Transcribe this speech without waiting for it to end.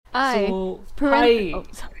So Hi. Oh,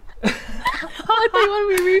 sorry. I thought you want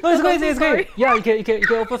me to read No, it's first. good. I'm so It's sorry. good. Yeah, you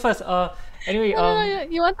can open first. Anyway, No.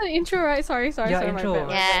 You want the intro, right? Sorry. yeah, My bad. intro. My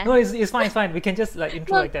bad. Yeah. No, it's fine. It's fine. We can just like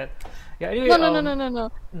intro No, like that. Yeah. Anyway,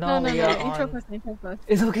 no. now we are Intro on. first. Intro first.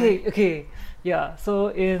 It's Sorry. okay. Okay. Yeah. So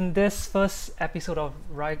in this first episode of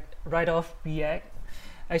Right Off React,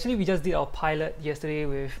 actually we just did our pilot yesterday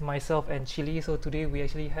with myself and Chilli. So today we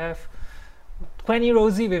actually have 20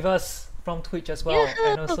 Rosie with us from Twitch as well,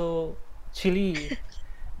 and Yoo-hoo! also Chilli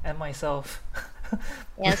and myself.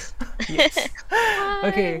 Yes. Yes.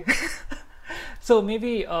 Okay. Hi. So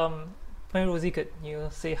maybe when Rosie, could you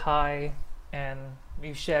say hi and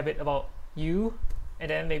you share a bit about you, and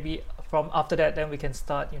then maybe from after that then we can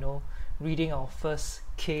start reading our first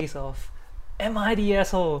case of am I the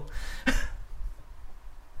asshole?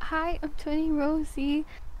 Hi, I'm 20 Rosie.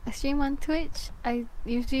 I stream on Twitch. I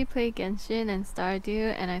usually play Genshin and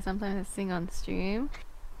Stardew, and I sometimes sing on stream.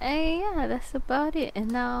 And yeah, that's about it. And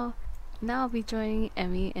now I'll be joining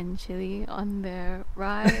Emmy and Chili on their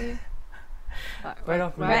Right off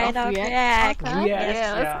Right React. off React React. podcast. React,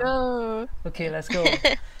 Yeah, let's yeah. go. Okay, let's go.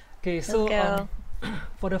 Okay, Let's so go.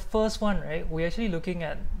 for the first one, right, we're actually looking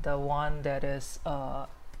at the one that is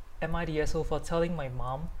am I the asshole for telling my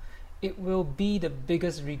mom it will be the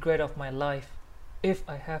biggest regret of my life if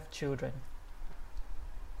I have children.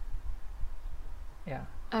 Yeah.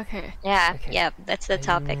 Okay, Yeah, Okay. yeah, that's the Are you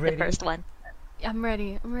topic, the ready? first one. I'm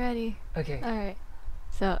ready. Okay. Alright.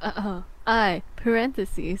 So, I,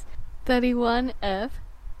 parentheses, 31F,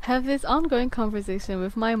 have this ongoing conversation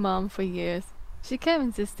with my mom for years. She kept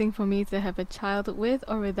insisting for me to have a child with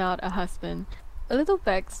or without a husband. A little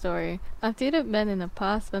backstory. I've dated men in the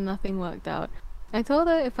past, but nothing worked out. I told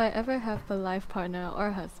her if I ever have a life partner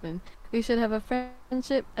or husband, we should have a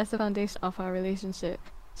friendship as the foundation of our relationship.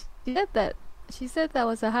 She said that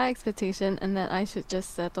was a high expectation and that I should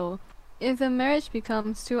just settle. If the marriage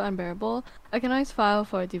becomes too unbearable, I can always file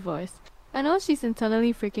for a divorce. I know she's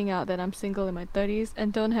internally freaking out that I'm single in my 30s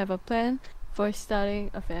and don't have a plan for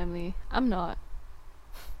starting a family. I'm not.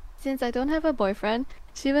 Since I don't have a boyfriend,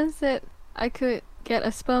 she even said I could get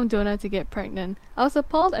a sperm donor to get pregnant. I was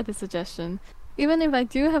appalled at the suggestion. Even if I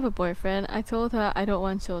do have a boyfriend, I told her I don't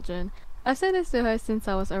want children. I've said this to her since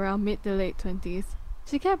I was around mid to late 20s.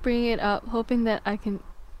 She kept bringing it up, hoping that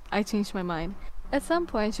I changed my mind. At some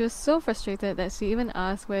point, she was so frustrated that she even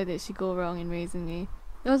asked where did she go wrong in raising me.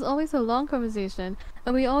 It was always a long conversation,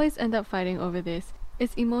 and we always end up fighting over this.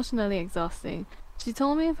 It's emotionally exhausting. She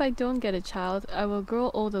told me if I don't get a child, I will grow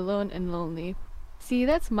old alone and lonely. See,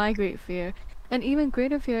 that's my great fear. An even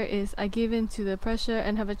greater fear is I give in to the pressure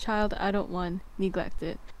and have a child I don't want,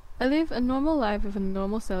 neglected. I live a normal life with a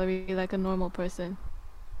normal salary like a normal person.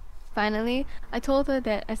 Finally, I told her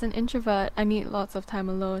that as an introvert, I need lots of time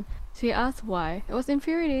alone. She asked why. It was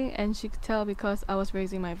infuriating, and she could tell because I was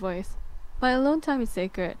raising my voice. My alone time is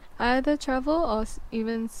sacred. I either travel or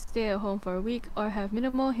even stay at home for a week or have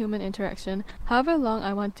minimal human interaction, however long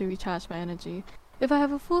I want to recharge my energy. If I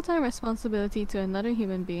have a full-time responsibility to another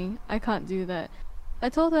human being, I can't do that. I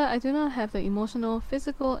told her I do not have the emotional,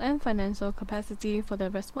 physical, and financial capacity for the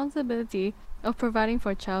responsibility of providing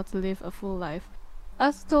for a child to live a full life. I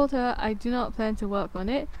also told her I do not plan to work on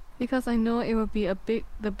it because I know it will be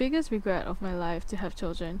the biggest regret of my life to have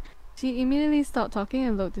children. She immediately stopped talking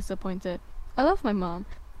and looked disappointed. I love my mom,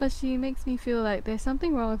 but she makes me feel like there's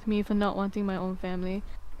something wrong with me for not wanting my own family.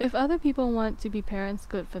 If other people want to be parents,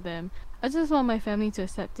 good for them. I just want my family to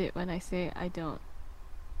accept it when I say I don't.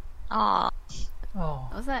 Aw. Oh.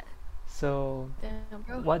 How's that? So Damn,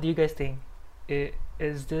 bro. what do you guys think?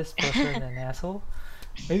 Is this person an asshole?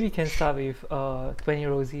 Maybe we can start with 20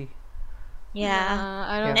 Rosie. Yeah.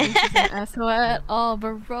 Nah, I don't Yeah. think she's an asshole at all,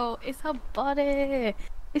 bro. It's her body.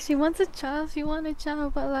 If she wants a child, she wants a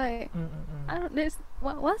child, but like, I don't.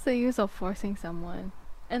 What's the use of forcing someone?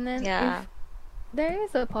 And then Yeah. if there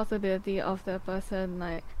is a possibility of the person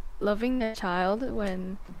like loving the child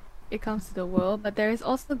when it comes to the world, but there is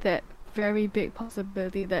also that very big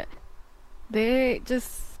possibility that they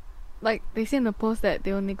just like they say in the post that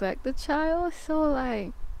they will neglect the child. So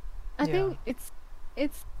like, I Yeah. think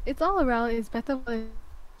it's all around. It's better for the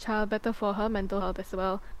child, better for her mental health as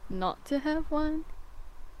well, not to have one.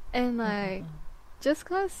 And like, just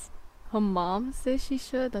cause her mom says she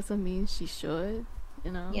should doesn't mean she should.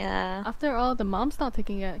 You know. Yeah. After all, the mom's not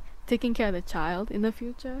taking care of the child in the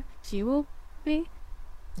future. She will be.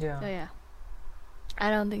 Yeah. So yeah, I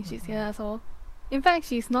don't think she's the asshole. In fact,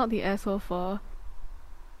 she's not the asshole for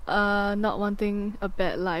not wanting a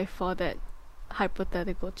bad life for that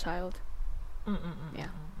hypothetical child. Yeah.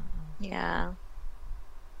 Yeah.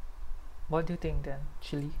 What do you think then,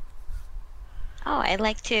 Chilli? Oh, I'd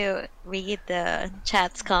like to read the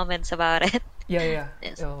chat's comments about it. Yeah, yeah,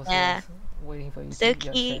 Yes. yeah. I was Yeah. waiting for you to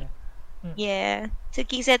yeah Suki, share. Mm, yeah.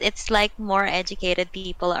 Suki said it's like more educated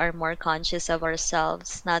people are more conscious of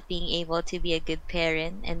ourselves, not being able to be a good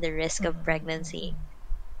parent and the risk mm, of mm, mm, mm, pregnancy, mm,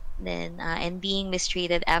 then and being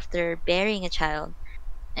mistreated after bearing a child.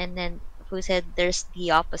 And then who said there's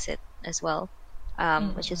the opposite as well, mm,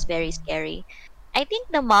 mm, which mm, is very scary. I think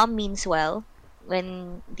the mom means well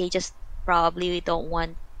when they just probably don't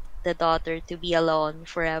want the daughter to be alone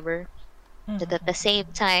forever. mm, mm, But mm, at the mm, same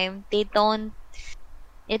time, they don't.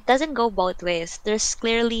 It doesn't go both ways. There's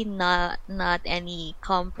clearly not any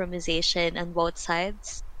compromisation on both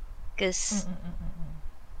sides. mm, mm, Because mm, mm, mm.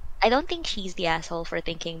 I don't think she's the asshole for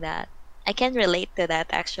thinking that. I can relate to that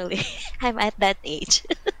actually. I'm at that age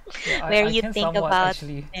Yeah, where I you can think somewhat about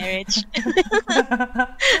actually. marriage.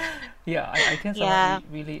 Yeah, I can somewhat Yeah.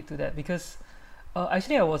 relate to that because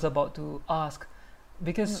actually I was about to ask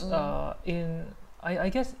because Mm-mm. I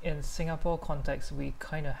guess in Singapore context we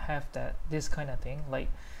kind of have that this kind of thing like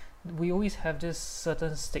we always have this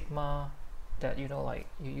certain stigma that you know like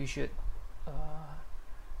you should uh,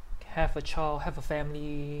 have a child, have a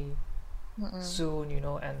family Mm-mm. soon, you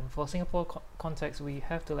know, and for Singapore context we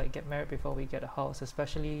have to like get married before we get a house,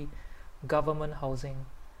 especially government housing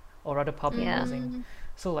or rather public Yeah. housing. Mm,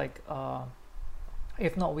 So like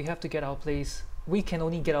if not we have to get our place, we can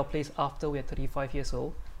only get our place after we're 35 years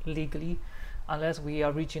old legally unless we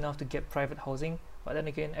are rich enough to get private housing. But then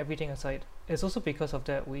again, everything aside, it's also because of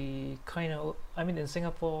that we kind of, I mean in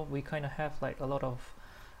Singapore we kind of have like a lot of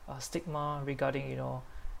stigma regarding, you know,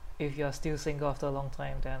 if you're still single after a long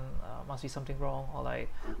time then must be something wrong, or like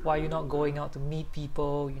why you're not going out to meet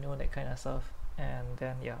people, you know, that kind of stuff. And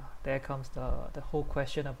then yeah, there comes the whole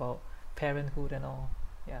question about parenthood and all.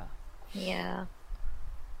 Yeah. Yeah.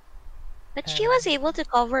 But she And was able to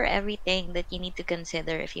cover everything that you need to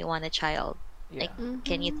consider if you want a child. yeah, Like,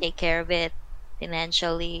 can you mhm. take care of it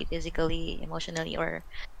financially, physically, emotionally, or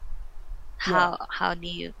yeah, how do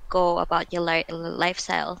you go about your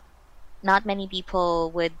lifestyle? Not many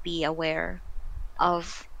people would be aware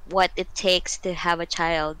of what it takes to have a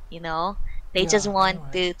child, you know? They just yeah, I know, want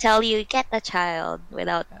right? to tell you get a child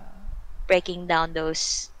without Yeah. breaking down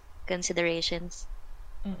those considerations.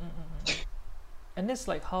 Mm-mm-mm. And it's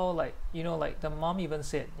like how like you know like the mom even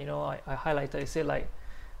said, you know, I highlighted, it said like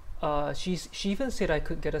she even said I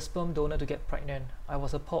could get a sperm donor to get pregnant. I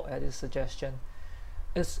was appalled at this suggestion.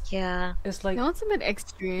 it's Yeah. it's like That one's a bit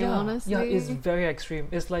extreme, yeah, it's honestly. very extreme.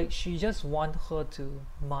 It's like she just want her to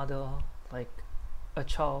mother like a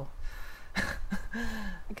child.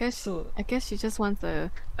 So I guess she just wants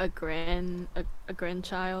a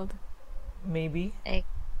grandchild. maybe Like,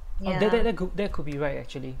 that yeah. that could be right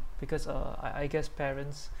actually because I guess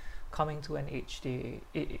parents coming to an age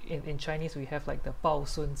in Chinese we have like the 抱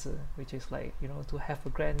孙子 which is like you know to have a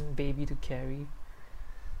grandbaby to carry.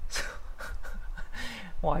 So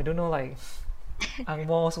well I don't know like Ang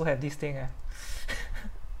Mo also have this thing yeah.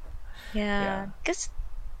 Yeah. Because,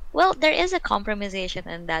 well, there is a compromisation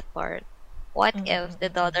in that part. What if the Mm-mm-mm-mm-mm.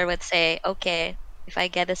 daughter would say, okay, if I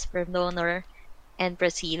get a sperm donor and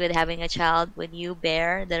proceed with having a child, would you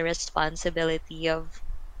bear the responsibility of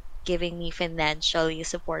giving me financially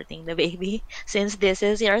supporting the baby? Since this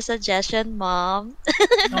is your suggestion, mom.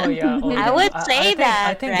 Oh I yeah, would say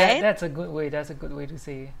I that, think that right? that's a good way, that's a good way to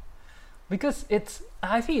say, because it's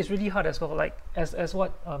I think it's really hard as well like as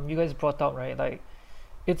what you guys brought out, right? Like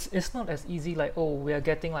it's not as easy like oh we are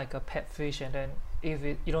getting like a pet fish and then if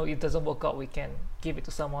it you know it doesn't work out we can give it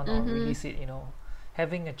to someone or Mhm. release it, you know.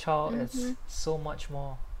 Having a child is Mhm. so much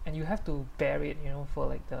more, and you have to bear it, you know, for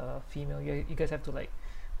like the female you guys have to like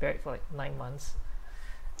bear it for like 9 months.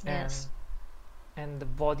 and Yes. and the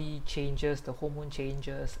body changes, the hormone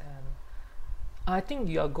changes, and I think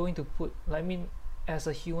you are going to put I mean as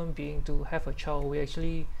a human being to have a child we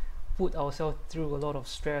actually put ourselves through a lot of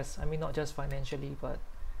stress. I mean not just financially but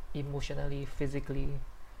emotionally, physically,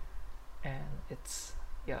 and it's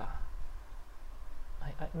yeah.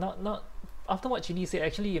 I not after what Chili said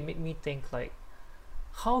actually it made me think like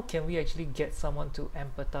how can we actually get someone to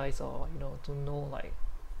empathize or you know to know like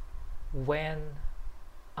when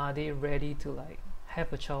are they ready to like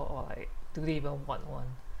have a child or like do they even want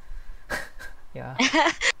one. Yeah.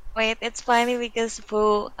 Wait, it's funny because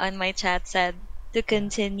Pooh on my chat said to Yeah.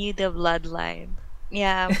 continue the bloodline.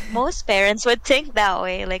 Yeah, most parents would think that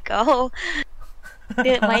way. Like, oh,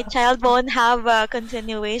 my child won't have a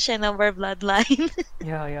continuation of our bloodline.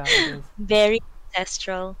 Yeah, yeah, it is Very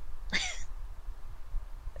ancestral.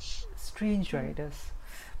 strange, right? That's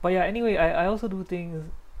but yeah anyway I also do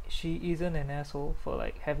think she isn't an asshole for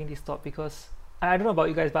like having this thought because I don't know about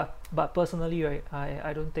you guys, but personally, right,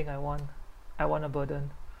 I don't think I want a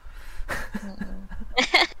burden. Mm-mm.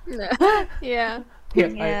 No. Yeah. Yeah,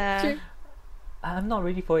 Yeah. True. I'm not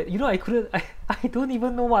ready for it. You know, I couldn't. I don't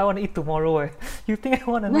even know what I want to eat tomorrow. You think I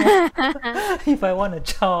want to know if I want a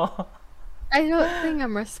child? I don't think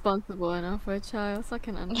I'm responsible enough for a child, so I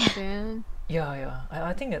can understand. Yeah, yeah.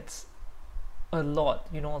 I think it's a lot.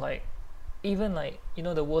 You know, like even like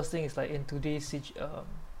the worst thing is like in today's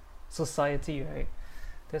society, right?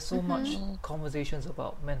 There's so much Mm-mm. conversations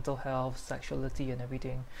about mental health, sexuality, and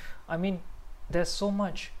everything. I mean, there's so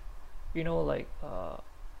much, like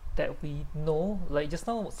that we know. Like just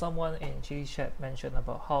now, someone in Chili chat mentioned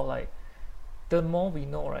about how like the more we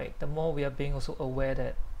know, right, the more we are being also aware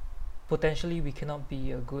that potentially we cannot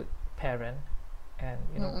be a good parent, and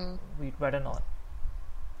Mm-mm. we'd rather not.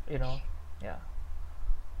 You know, yeah,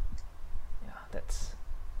 yeah. That's.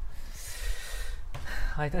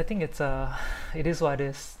 I think it is what it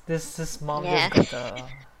is. This mom Yeah. just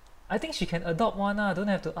got I think she can adopt one. Don't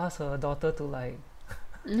have to ask her daughter to like.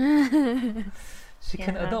 She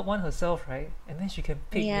can Yeah. adopt one herself, right? And then she can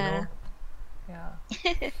pick. Yeah. Yeah,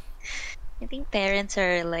 I think parents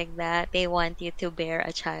are like that. They want you to bear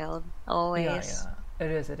a child yeah, always. yeah.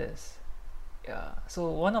 It is. It is. Yeah. So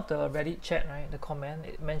one of the Reddit chat, right? The comment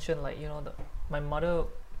it mentioned like my mother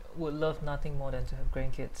would love nothing more than to have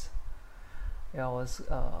grandkids. Yeah, I was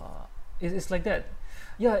it's like that.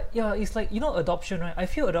 Yeah, yeah. It's like adoption, right? I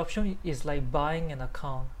feel adoption is like buying an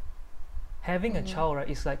account. Having a Mm-hmm. child, right,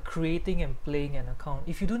 is like creating and playing an account.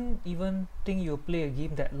 If you don't even think you'll play a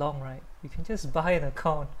game that long, right, you can just buy an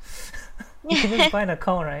account. You can just buy an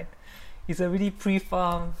account, right? It's already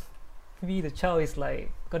pre-farmed. Maybe the child is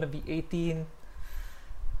like gonna be 18,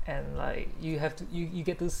 and like you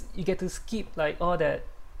get to skip like all that.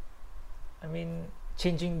 I mean,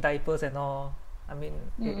 changing diapers and all. I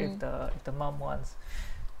mean, if Mm-mm. the mom wants,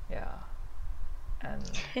 yeah. And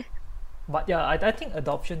but yeah, I think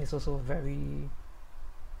adoption is also a very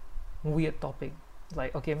weird topic.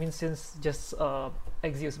 Like, okay, I mean, since just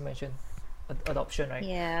Exeus mentioned adoption, right?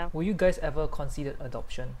 Yeah. Will you guys ever consider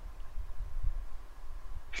adoption?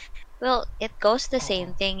 Well, it goes the Oh,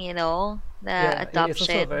 same thing, the yeah, it's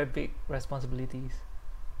also a adoption. very big responsibilities.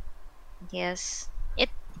 Yes.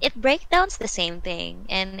 It breakdowns the same thing,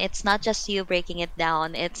 and it's not just you breaking it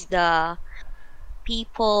down. It's the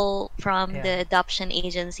people from Yeah, the adoption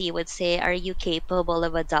agency would say, "Are you capable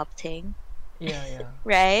of adopting?" yeah, yeah.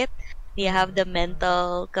 Right? You have the Mm-mm-mm-mm.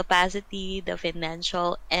 mental capacity, the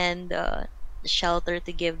financial, and the shelter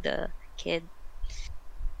to give the kid.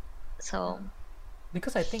 Yeah. So,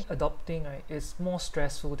 Because I think adopting, right, is more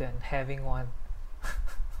stressful than having one.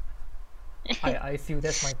 I feel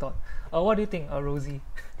that's my thought. What do you think, Rosie?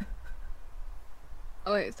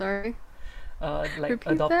 Oh wait, sorry. Like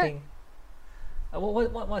Repeat that. adopting.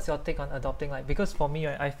 What's your take on adopting? Like, because for me,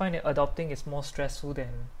 right, I find that adopting is more stressful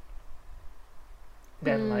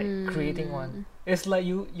than like creating one. Hmm. It's like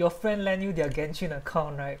your friend lend you their Genshin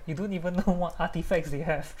account, right? You don't even know what artifacts they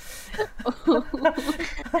have.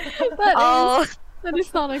 That is oh, that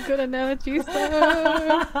is not a good analogy,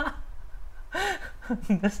 sir.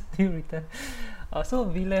 That's still return. So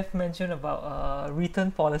Vilef mentioned about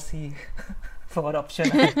return policy for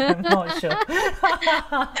adoption. I'm not sure.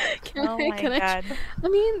 Can oh I my can I God. I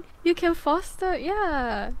mean, you can foster,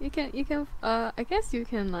 yeah. You can I guess you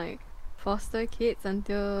can like foster kids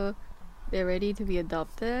until they're ready to be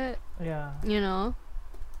adopted, Yeah, you know.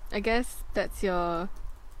 I guess that's your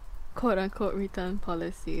quote unquote return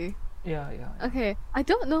policy. yeah, yeah, yeah. Okay, I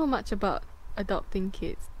don't know much about adopting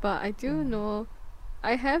kids, but I do Mm. know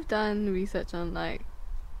I have done research on like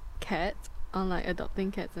cats, on like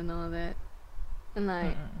adopting cats and all that. And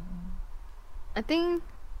like Mm-mm-mm. I think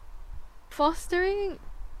fostering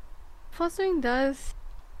fostering does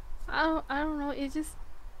I don't know, it just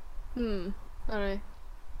alright.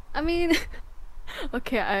 I mean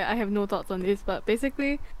okay, I have no thoughts on this, but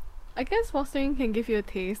basically I guess fostering can give you a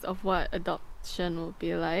taste of what adoption will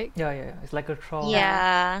be like. Yeah, yeah, yeah. It's like a trial. Yeah.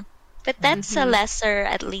 Yeah. But that's a Mm-hmm. lesser,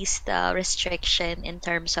 at least, restriction in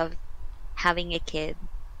terms of having a kid.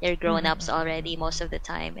 They're grown-ups already Mm-mm-mm-mm-mm-mm. most of the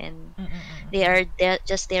time, and they Mm-mm-mm-mm-mm. are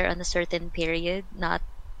just there on a certain period, not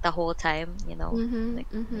the whole time. Mm-hmm. Like,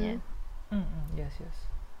 Mm-hmm. yeah. Mm-mm. Yes, yes.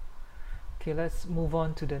 Okay, let's move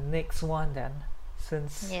on to the next one then.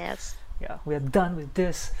 Since Yes. yeah, we are done with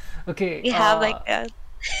this. Okay, We have like a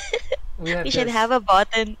we have we should this. have a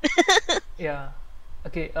button. Yeah.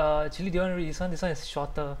 Okay, Chili, do you want to read this one? This one is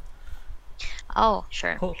shorter. Oh,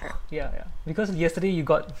 sure, Oh, sure. yeah, yeah. Because yesterday you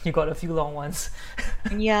got a few long ones.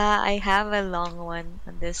 Yeah, I have a long one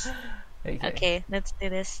on this. Okay. Okay, let's do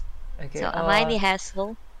this. Okay. So, am I the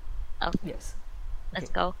hassle? Oh, Yes. Let's Okay,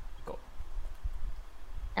 go. go.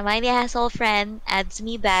 And my asshole friend adds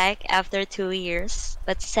me back after 2 years,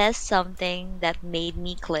 but says something that made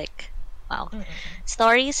me click. Wow. Mm-mm.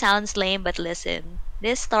 Story sounds lame, but listen.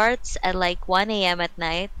 This starts at like 1 a.m. at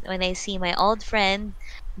night when I see my old friend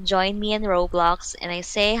join me in Roblox and I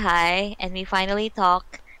say hi and we finally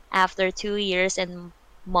talk after 2 years and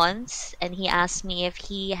months and he asks me if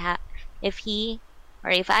he or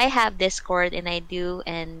if I have Discord and I do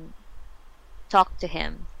and talk to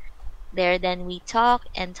him. There, then we talk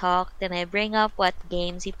and talk. Then I bring up what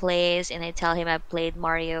games he plays, and I tell him I played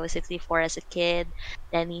Mario 64 as a kid.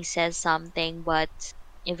 Then he says something, but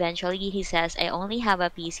eventually he says I only have a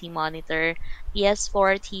PC monitor,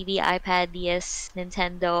 PS4, TV, iPad, DS,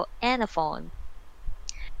 Nintendo, and a phone.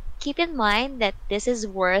 Keep in mind that this is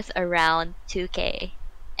worth around 2K.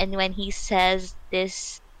 And when he says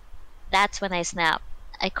this, that's when I snap.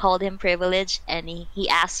 I called him privileged, and he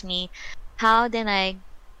asked me, how did I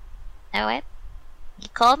went He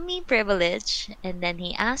called me privileged and then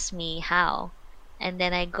he asked me how. And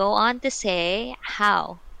then I go on to say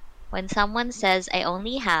how. When someone says I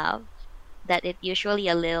only have, that it usually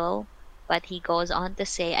a little, but he goes on to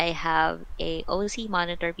say I have a OC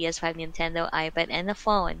monitor, PS5, Nintendo, iPad, and a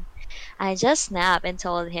phone. I just snapped and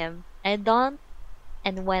told him I don't.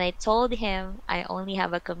 And when I told him I only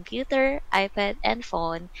have a computer, iPad, and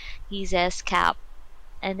phone, he says cap.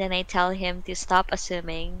 And then I tell him to stop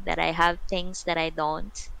assuming that I have things that I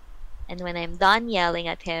don't. And when I'm done yelling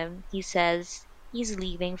at him, he says he's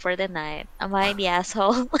leaving for the night. Am I the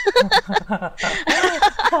asshole?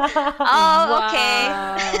 Oh, okay.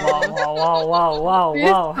 Wow, Wow. wow, wow, wow, wow,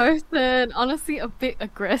 This wow. person, honestly, a bit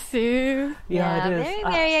aggressive. Yeah, it Yeah, is. very,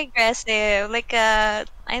 very aggressive. Like,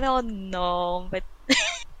 I don't know, but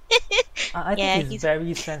I think yeah, he's he's,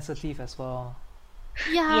 very sensitive as well.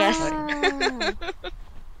 yes. Like, Yeah.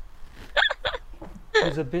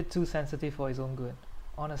 he's a bit too sensitive for his own good,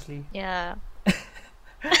 honestly. Yeah.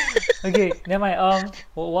 Okay, never mind.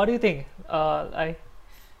 What do you think?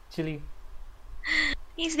 Chili.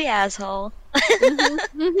 He's the asshole.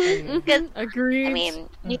 Okay. Because, I Agreed. mean,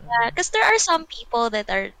 yeah, Mm-mm. because there are some people that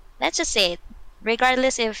are, let's just say it,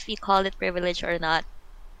 regardless if you call it privilege or not,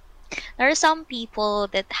 there are some people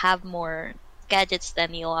that have more gadgets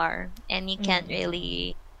than you are, and you can't Mm-mm.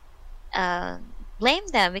 really uh, blame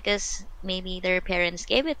them because maybe their parents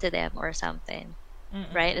gave it to them or something,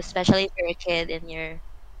 right? Mm-mm. Especially if you're a kid and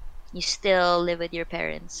you still live with your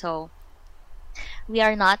parents. So we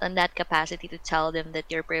are not on that capacity to tell them that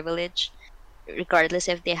you're privileged, regardless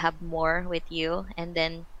if they have more with you. And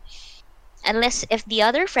then unless if the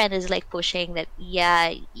other friend is like pushing that,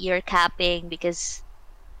 yeah, you're capping because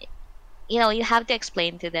you have to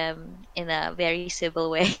explain to them in a very civil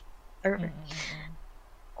way or Mm-mm.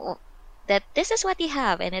 w- that this is what you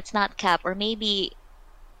have and it's not cap, or maybe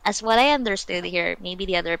as what I understood here, maybe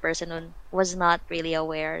the other person was not really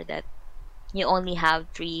aware that you only have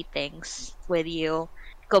three things with you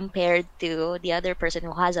compared to the other person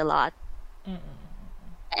who has a lot, Mm-mm.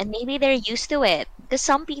 and maybe they're used to it because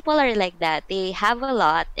some people are like that, they have a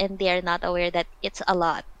lot and they're not aware that it's a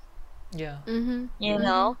lot, Yeah, Mm-hmm. you yeah. Mm-hmm.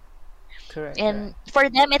 know Correct, correct. and for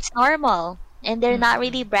them it's normal and they're not Mm-mm.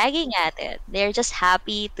 really bragging at it, they're just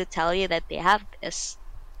happy to tell you that they have this.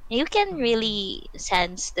 You can really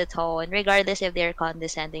sense the tone regardless if they're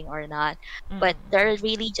condescending or not, but Mm-mm. there are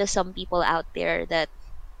really just some people out there that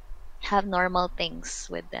have normal things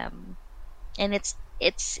with them, and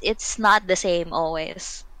it's not the same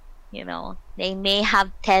always. They may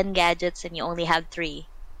have 10 gadgets and you only have 3,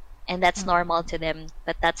 and that's normal to Mm-mm. them,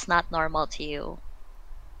 but that's not normal to you.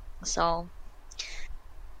 So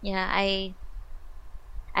yeah,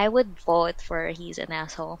 I would vote for he's an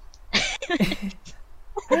asshole.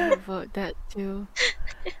 I would vote that too.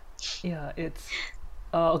 Yeah, it's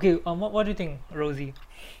okay. What do you think, Rosie?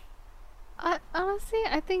 Honestly,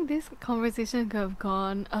 I think this conversation could have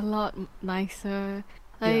gone a lot nicer.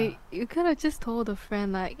 Yeah, Like, you could have just told a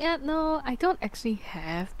friend, like, yeah, no, I don't actually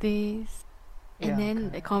have this. And yeah,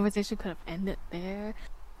 then the correct. conversation could have ended there.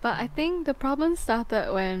 But I Mm. think the problem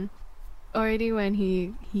started when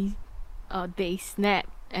they snapped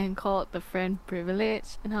and called the friend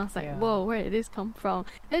privilege, and I was like, Yeah, whoa, where did this come from?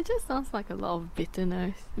 It just sounds like a lot of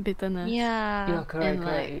bitterness, yeah, Yeah. correct, and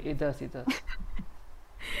correct. like, It does, it does.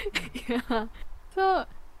 yeah. So,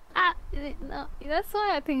 no, that's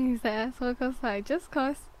why I think he's the asshole. Cause like, just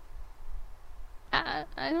cause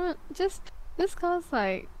I don't just cause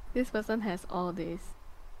like this person has all this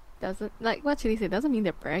doesn't, like what Chili said, doesn't mean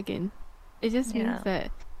they're bragging. It just means Yeah.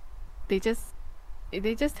 that they just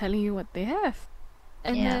they just telling you what they have,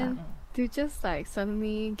 and Yeah. then Mm-mm. to just like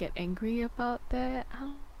suddenly get angry about that,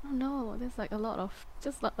 I don't know. There's like a lot of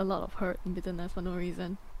just like a lot of hurt and bitterness for no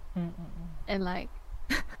reason, Mm-mm. and like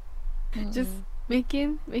just Mm-mm.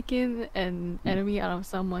 making an enemy out of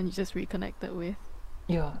someone you just reconnected with.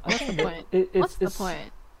 Yeah, I What's the think that point? it's What's the it's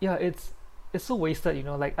point? yeah, it's so wasted, you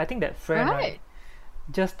know. Like I think that friend, right, Right?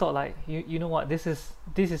 just thought like you know what, this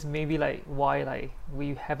is maybe like why like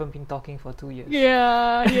we haven't been talking for 2 years.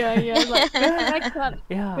 Yeah, yeah, yeah. Like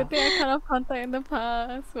Yeah, good thing I cut off contact in the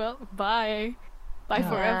past. Well, bye, bye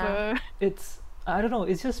yeah. Yeah. forever. It's I don't know.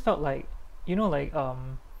 It just felt like like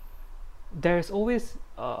there's always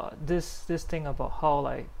this thing about how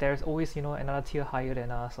like there's always another tier higher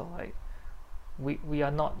than us, or like we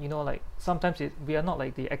are not like sometimes we are not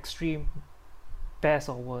like the extreme best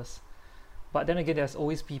or worst. But then again, there's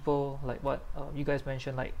always people like what you guys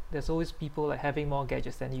mentioned. Like there's always people like having more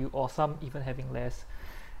gadgets than you, or some even having less.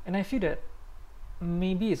 And I feel that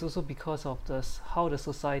maybe it's also because of this how the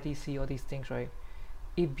society see all these things, right?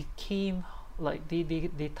 It became like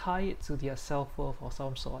they tie it to their self-worth or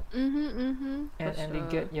some sort, For and they sure.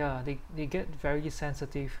 get they get very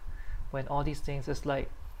sensitive when all these things. It's like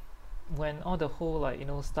when all the whole like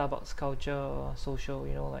Starbucks culture, social,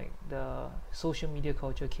 like the social media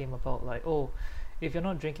culture came about, like, oh, if you're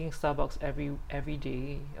not drinking Starbucks every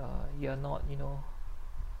day, you're not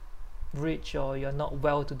rich, or you're not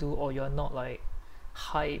well to do, or you're not like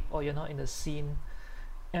hype, or you're not in the scene.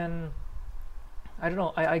 And I don't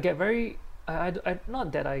know, I get very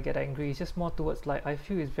not that I get angry, it's just more towards like I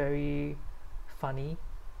feel it's very funny.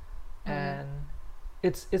 Mm. And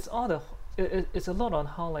it's all it's a lot on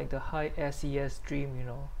how like the high SES dream,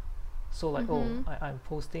 so like, oh, Mhm. I'm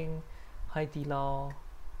posting Hai Di Lao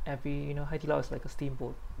every, Hai Di Lao is like a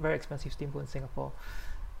steamboat, very expensive steamboat in Singapore,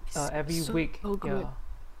 every So week. good.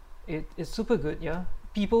 Yeah, it's super good. Yeah,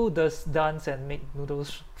 people does dance and make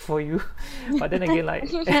noodles for you. But then again, like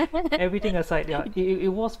everything aside, yeah, it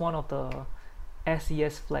was one of the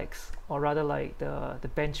SES flags, or rather like the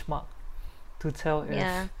benchmark to tell Yeah.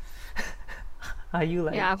 if are you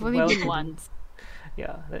like Yeah, I've only well been to do. once.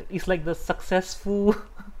 Yeah, it's like the successful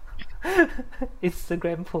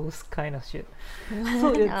Instagram post kind of shit.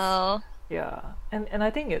 So it's Oh. yeah, and I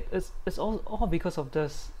think it's all because of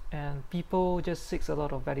this, and people just seeks a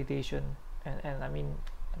lot of validation, and I mean,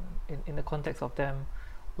 in the context of them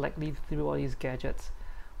likely through all these gadgets.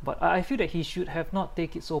 But I feel that he should have not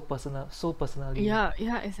take it so personally. Yeah,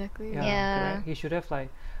 yeah, exactly. Yeah, Yeah. correct. He should have like,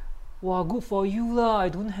 wow, good for you lah, I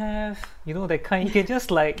don't have, that kind. You can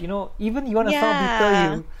just like, even you want to sound bitter,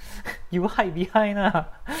 Yeah. you hide behind lah.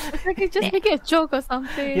 It's like it just make it a joke or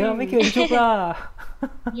Yeah, make something. it a joke lah.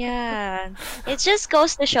 Yeah, it just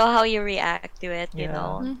goes to show how you react to it, you Yeah,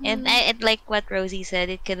 know. And Mm-hmm. like what Rosie said,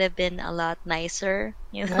 it could have been a lot nicer,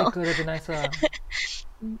 you yeah, it know. could have been nicer.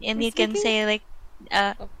 And you It's can making. say like,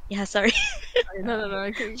 Oh, yeah, sorry. sorry, no, no, no.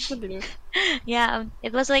 Okay, continue. Yeah,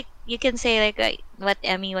 it was like you can say like what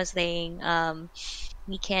Emmy was saying.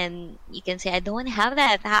 You can say I don't have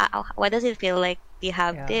that. What does it feel like? Do you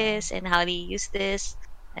have Yeah, this, and how do you use this?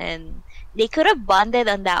 And they could have bonded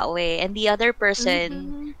on that way, and the other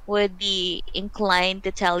person Mm-hmm. would be inclined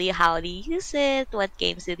to tell you how to use it, what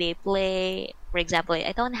games do they play. For example,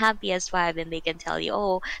 I don't have PS5, and they can tell you,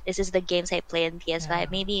 oh, this is the games I play in yeah,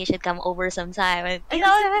 PS5. Maybe you should come over sometime, and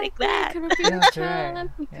like Exactly. that. Could have been a yeah, correct.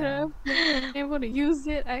 chance. We could Yeah, have been able to use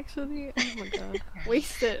it actually. Oh my god.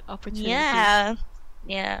 Wasted opportunity. Yeah,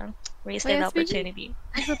 yeah, But wasted yeah, speaking opportunity.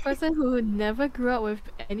 as a person who never grew up with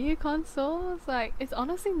any consoles, like it's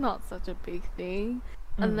honestly not such a big thing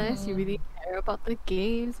unless you Mm, really care about the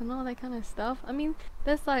games and all that kind of stuff. I mean,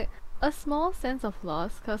 there's like a small sense of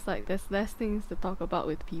loss because like there's less things to talk about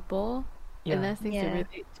with people and yeah, less things to yeah.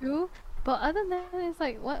 relate to. But other than that, it's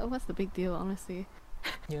like what's the big deal, honestly?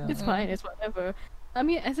 yeah, It's Mm, fine, it's whatever. I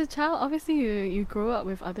mean, as a child, obviously you grow up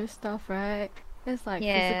with other stuff, right? There's like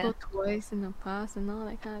yeah. physical toys in the past and all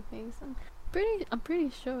that kind of things. I'm pretty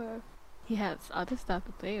sure he has other stuff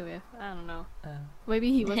to play with. I don't know. uh,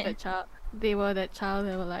 Maybe he was that child. They were that child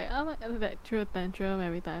that were like, oh my god, that threw a tantrum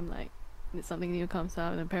every time like something new comes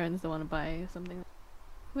out and the parents don't want to buy it or something.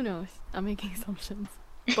 Who knows? I'm making assumptions,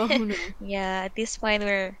 but who knows? Yeah, at this point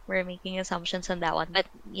we're making assumptions on that one. But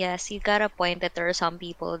yes, you got a point that there are some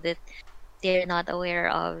people that they're not aware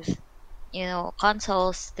of,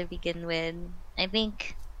 consoles to begin with. I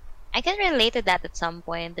think I can relate to that at some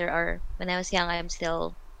point. There are when I was young, I'm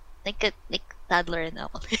still like a toddler and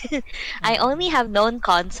all. I only mm. have known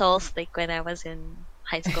consoles like when I was in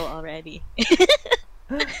high school already.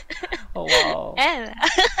 Oh wow, And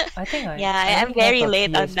I think yeah, I I'm only have very a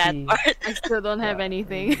late on that PSP. part. I still don't have Yeah,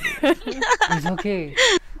 anything. it's okay.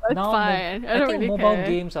 It's fine. I I don't think really mobile care.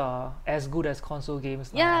 games are as good as console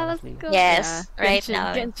games now, Yeah, let's honestly. go. Yeah, Yes, right Genshin,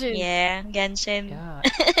 now. Genshin. Yeah, Genshin. Yeah,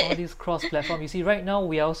 all these cross-platform. You see, right now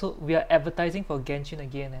we are advertising for Genshin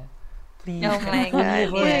again. Please, Oh can my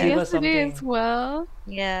god, Hoyoverse Wait, give yeah. us yesterday as something? well.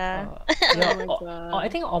 Yeah. Uh, Oh yeah, my I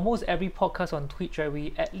god. think almost every podcast on Twitch, right,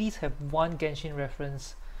 we at least have one Genshin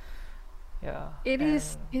reference. Yeah, It and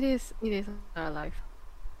is. It is. It is our life.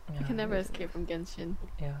 We yeah, can never it is. escape from Genshin.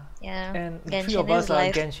 Yeah, Yeah. and the three of Genshin us is are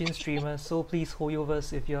life. Genshin streamers, so please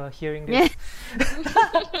Hoyoverse if you're hearing Yeah. this.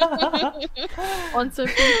 Sponsor,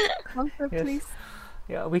 please. Sponsor, Yes, please.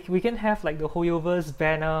 yeah, we can have like the Hoyoverse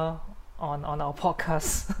banner on our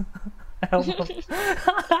podcast album.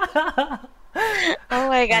 Oh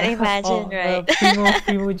my god, imagine, Oh, right?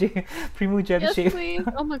 Primo Gem Yes, Shape. please.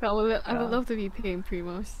 Oh my god, I would Yeah, love to be paying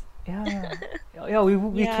Primos. yeah, yeah.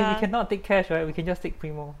 We Yeah. cannot take cash, right? We can just take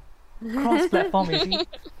Primo. Cross-platform, you see.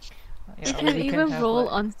 You Yeah, can we can even have roll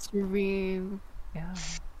like on stream. yeah.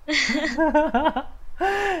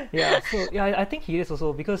 Yeah, so yeah, I think he is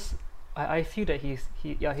also because I feel that he's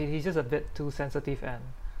just a bit too sensitive and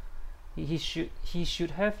he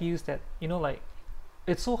should have used that, like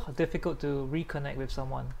it's so difficult to reconnect with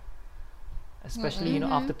someone, especially Mm-mm.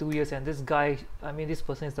 after Mm-hmm. 2 years, and this guy, I mean, this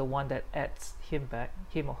person is the one that adds him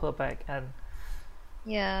or her back, and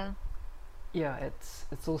Yeah. yeah, it's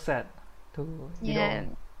so sad to Yeah.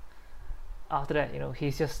 after that,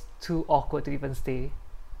 he's just too awkward to even stay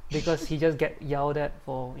because he just get yelled at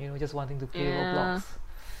for just wanting to play Yeah. Roblox.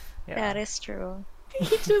 Yeah. That is true.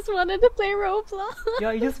 He just wanted to play Roblox.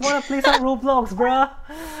 Yeah, you just want to play some Roblox, bruh.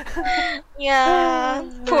 Yeah.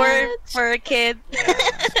 Poor Bitch. poor kid.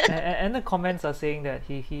 And the comments are saying that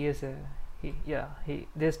he is a he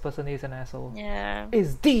this person is an asshole. Yeah.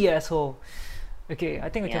 Is the asshole. Okay, I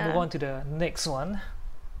think we can move Yeah. on to the next one.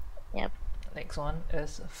 Yep. Next one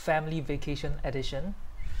is Family Vacation Edition.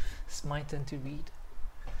 It's my turn to read.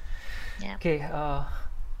 Yeah. Okay,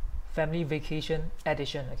 Family Vacation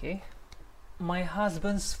Edition, okay? My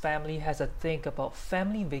husband's family has a thing about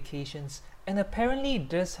family vacations, and apparently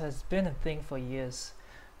this has been a thing for years.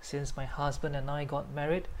 Since my husband and I got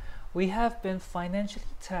married, we have been financially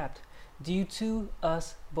tapped due to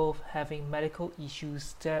us both having medical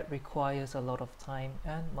issues that requires a lot of time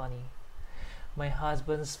and money. My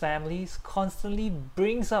husband's family constantly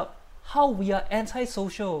brings up how we are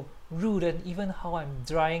antisocial, rude, and even how I'm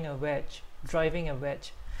driving a wedge.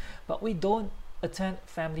 But we don't attend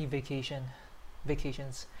family vacations.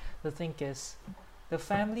 The thing is, the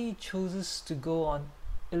family chooses to go on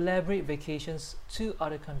elaborate vacations to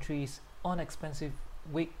other countries on expensive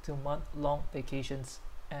week to month long vacations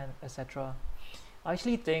and etc. I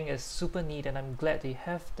actually think it's super neat and I'm glad they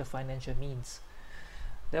have the financial means.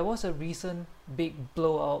 There was a recent big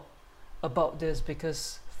blowout about this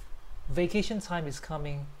because vacation time is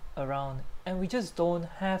coming around and we just don't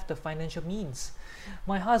have the financial means.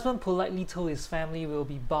 My husband politely told his family we'll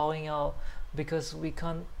be bowing out because we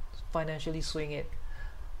can't financially swing it.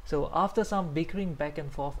 So after some bickering back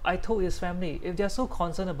and forth, I told his family if they're so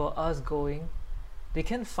concerned about us going, they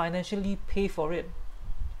can financially pay for it.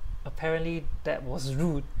 Apparently that was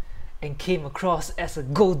rude and came across as a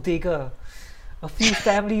gold digger. A few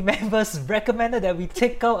family members recommended that we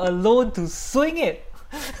take out a loan to swing it.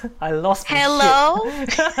 I lost my Hello?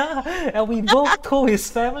 shit. And we both told his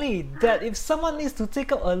family that if someone needs to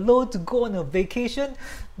take out a loan to go on a vacation,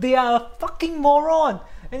 they are a fucking moron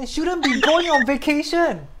and shouldn't be going on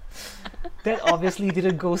vacation. That obviously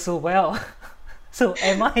didn't go so well. So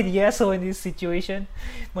am I the asshole in this situation?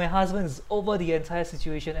 My husband is over the entire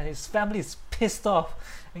situation and his family is pissed off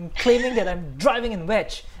and claiming that I'm driving in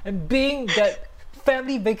wedge and being that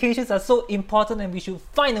family vacations are so important and we should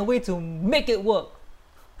find a way to make it work.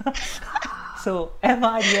 So am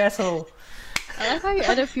I the asshole? I like how you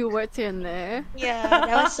add a few words here and there. Yeah,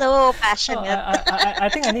 that was so Oh, passionate. I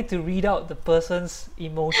think I need to read out the person's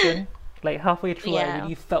emotion. Like halfway through, I Yeah.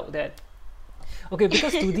 really felt that. Okay,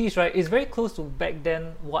 because to these, right, it's very close to back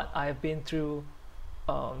then what I've been through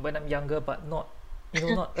when I'm younger, but not,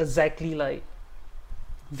 not exactly like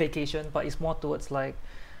vacation, but it's more towards like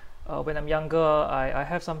when I'm younger, I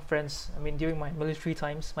have some friends. I mean, during my military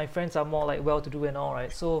times, my friends are more like well-to-do and all,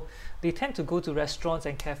 right? So they tend to go to restaurants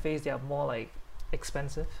and cafes that are more like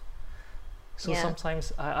expensive. So Yeah.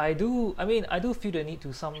 sometimes I do feel the need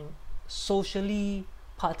to some socially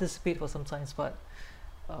participate for sometimes, but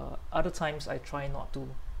other times I try not to,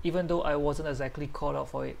 even though I wasn't exactly called out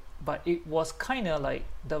for it, but it was kind of like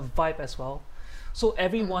the vibe as well. So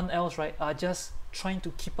everyone else, right, are just trying to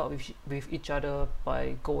keep up with each other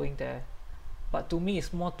by going there. But to me,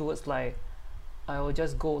 it's more towards like I will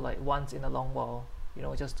just go like once in a long while.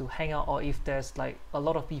 just to hang out, or if there's like a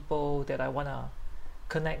lot of people that I wanna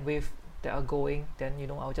connect with that are going, then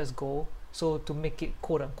I'll just go, so to make it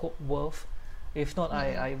quote unquote worth. If not,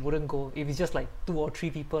 Mm-hmm. I wouldn't go. If it's just like 2 or 3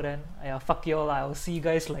 people, then yeah, fuck you all lah, I'll see you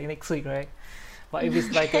guys like next week, right? But if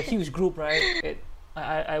it's like a huge group, right,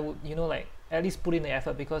 I would like at least put in the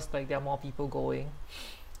effort, because like there are more people going.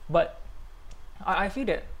 But I feel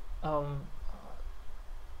that um,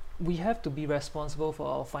 we have to be responsible for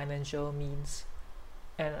our financial means,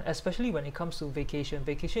 and especially when it comes to vacation.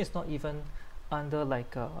 Vacation is not even under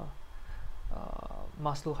like a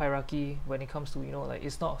Maslow hierarchy when it comes to like,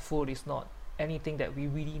 it's not food, it's not anything that we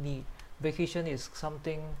really need. Vacation is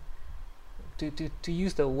something, to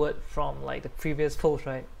use the word from like the previous post,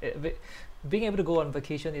 right? Being able to go on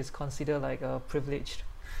vacation is considered like a privilege.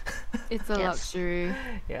 It's a Yes, luxury.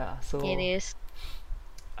 Yeah, so it is.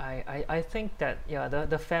 I think that, yeah,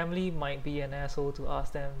 the family might be an asshole to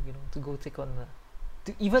ask them to go take on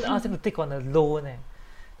to even ask them to take on a loan,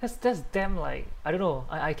 that's damn, like, I don't know,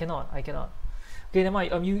 I cannot. Okay, never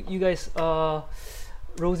mind. You guys,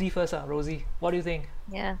 Rosie first. Rosie, what do you think?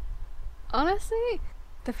 Yeah. Honestly,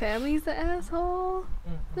 the family's the asshole.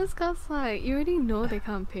 Mm, Just cause like you already know they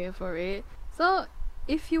can't pay for it. So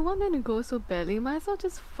if you want them to go so badly, you might as well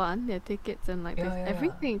just fund their tickets and like yeah, this yeah,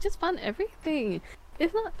 yeah. everything. Just fund everything.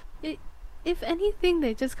 If not, it, if anything,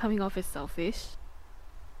 they're just coming off as selfish.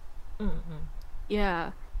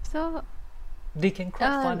 Yeah. So They can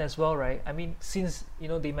uh, crowdfund as well, right? I mean, since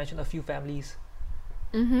they mentioned a few families.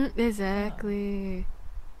 Yeah. exactly.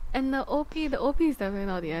 And the OP is definitely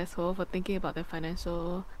not the asshole for thinking about their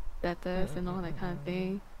financial Mm, status mm, and mm, all that mm, kind of mm,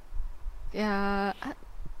 thing. Yeah,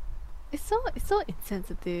 it's so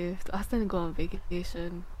insensitive to ask them to go on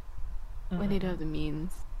vacation mm, when mm, they don't mm. have the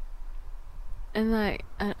means. And like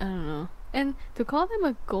I don't know. And to call them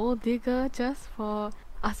a gold digger just for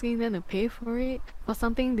asking them to pay for it for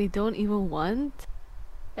something they don't even want,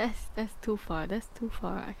 that's too far. That's too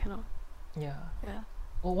far. I cannot. Yeah. Yeah.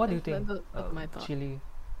 Well, what do you think, That's my thought. Chili?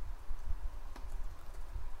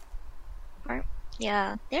 Or,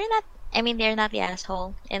 yeah, they're not. I mean, they're not the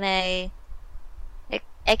asshole, and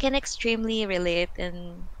I can extremely relate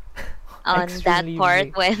in on that Extremely part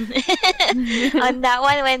relate. when on that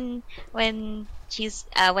one when she's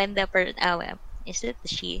when the well, is it the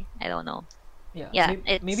she? I don't know. Yeah, Yeah,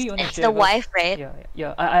 maybe you want to it's share the with us. wife, right? Yeah,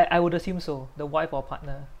 yeah. I would assume so. The wife or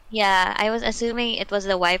partner. Yeah, I was assuming it was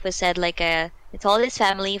the wife who said like he told his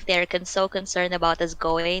family if they're so concerned about us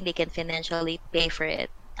going, they can financially pay for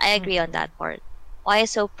it. I Mm, agree mm, on mm. that part. Why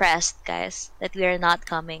so pressed, guys, that we are not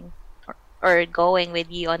coming or going with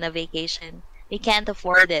you on a vacation? We can't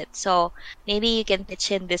afford it, so maybe you can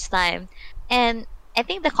pitch in this time. And I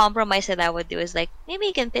think the compromise that I would do is like maybe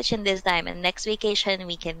you can pitch in this time, and next vacation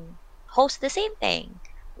we can host the same thing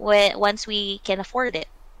when once we can afford it.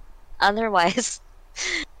 Otherwise,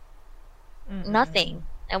 Mm, mm, mm, nothing.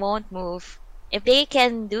 I won't move. If they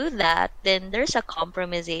can do that, then there's a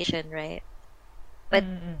compromisation, right? mm, But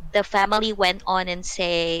mm, mm, mm. the family went on and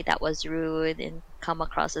say that was rude and come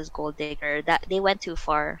across as gold digger. That they went too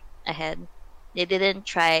far ahead. They didn't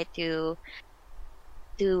try to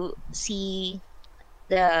see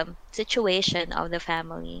the situation of the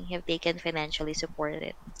family if they can financially support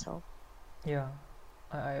it. So Yeah,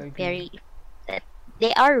 I agree. very that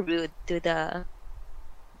they are rude to the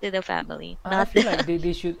family, I not feel the like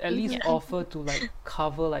they should at least yeah. offer to like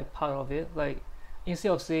cover like part of it, like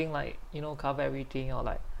instead of saying like cover everything, or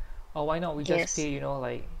like, or why not we just Yes. pay,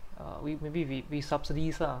 like we maybe we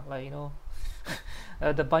subsidies like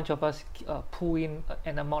the bunch of us pull in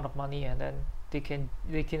an amount of money, and then they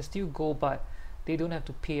can still go, but they don't have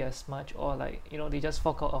to pay as much, or like they just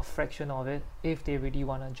fork out a fraction of it if they really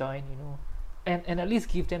want to join, and at least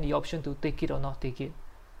give them the option to take it or not take it,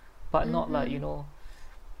 but not like Mhm.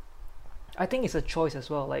 I think it's a choice as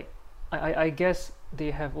well. Like, I guess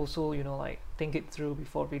they have also, like think it through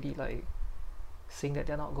before really like saying that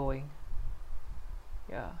they're not going.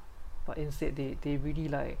 Yeah, but instead they really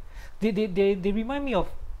like they remind me of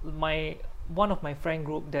my one of my friend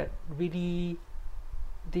group that really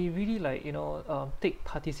they really like take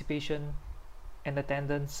participation and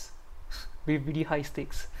attendance with really high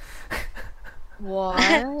stakes.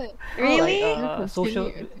 What? Oh, Like Really? you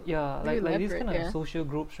social, continue. yeah, Do like these elaborate, kind of yeah. social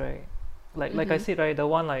groups, right? Like I Mhm. said, right, the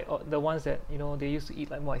one like the ones that they used to eat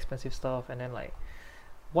like more expensive stuff, and then like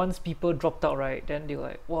once people dropped out, right, then they're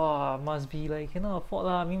like, wow, must be like cannot afford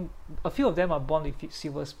lah. I mean, a few of them are born with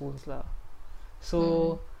silver spoons lah,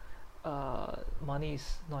 Mm. so money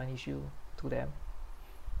is not an issue to them.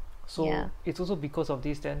 Yeah. So it's also because of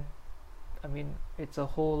this. Then I mean, it's a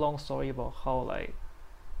whole long story about how like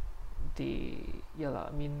they, yeah lah,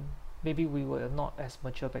 I mean, maybe we were not as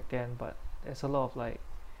mature back then, but there's a lot of like,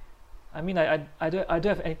 I mean, I don't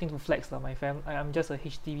have anything to flex lah. My I'm just a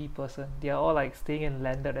HDB person. They are all like staying in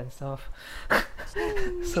landed and stuff.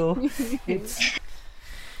 So it's,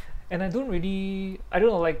 and I don't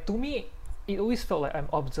know, like to me it always felt like I'm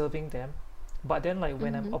observing them, but then like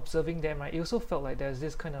when I'm observing them, right, it also felt like there's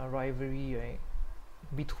this kind of rivalry, right,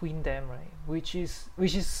 between them, right, which is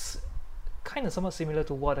kind of somewhat similar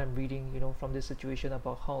to what I'm reading, from this situation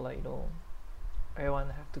about how, like, everyone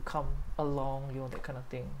have to come along, that kind of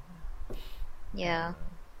thing. Yeah.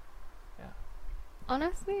 Yeah.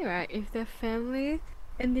 Honestly, right, if they're family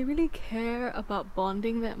and they really care about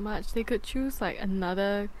bonding that much, they could choose like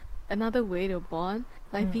another way to bond.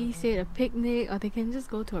 Like we said, a picnic, or they can just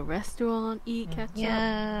go to a restaurant, eat, catch up,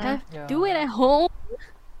 Yeah. do it at home.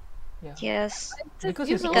 Yeah. Yes. Just, Because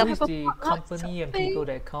you it's know, always have a the potluck company and something. people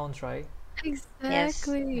that counts, right?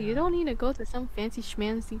 Exactly. You Yeah. don't need to go to some fancy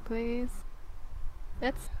schmancy place.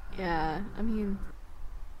 I mean,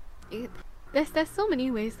 there's so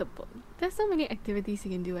many ways there's so many activities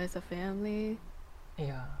you can do as a family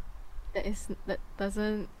Yeah. that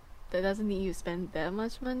doesn't need you to spend that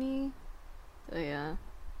much money. So yeah,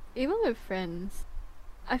 even with friends,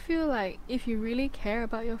 I feel like if you really care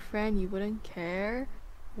about your friend, you wouldn't care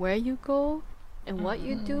where you go and what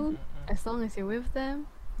you do, as long as you're with them.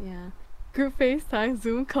 Yeah. Group FaceTime,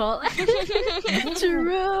 Zoom call.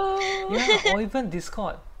 True. Yeah, or even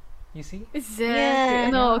Discord. You see? Exactly. Yeah.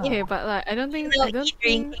 No, Yeah. okay, but like I don't think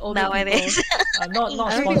E-drinking older people. nowadays. Not I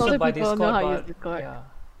don't think sponsored older by people know Discord, how to use but Discord. yeah.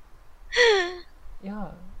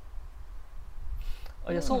 Yeah.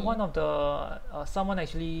 Oh yeah. So one of the someone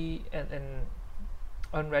actually and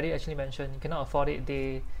on Reddit actually mentioned you cannot afford it.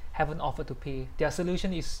 They haven't offered to pay. Their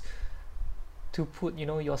solution is to put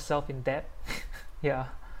yourself in debt. Yeah.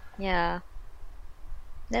 Yeah.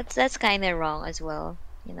 That's kind of wrong as well,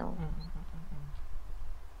 you know.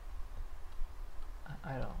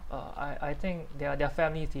 I don't know. I think their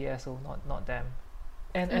family is the asshole, not them.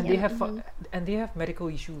 And they Yeah. have and they have medical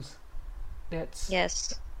issues. That's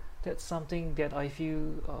Yes. that's something that I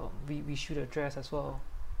feel we should address as well.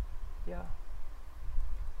 Yeah.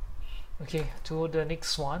 Okay, to the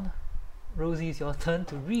next one. Rosie, it's your turn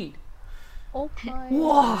to read. Oh my.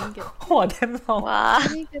 Wow! Wow, damn long. Wow.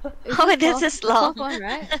 Oh, this is long. Fourth one,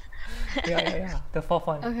 right? Yeah. The fourth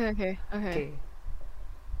one. Okay. Okay.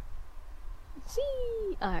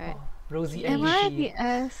 Gee. Alright. Rosie Am and I Yushi. the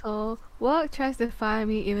asshole? Work tries to fire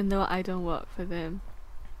me even though I don't work for them.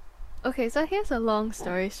 Okay, so here's a long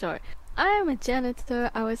story short. I am a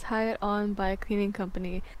janitor. I was hired on by a cleaning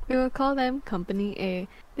company. We will call them Company A.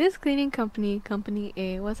 This cleaning company, Company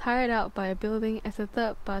A, was hired out by a building as a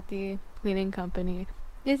third-party cleaning company.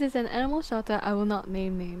 This is an animal shelter. I will not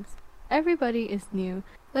name names. Everybody is new.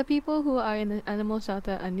 The people who are in the animal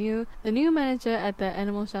shelter are new. The new manager at the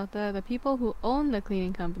animal shelter, the people who own the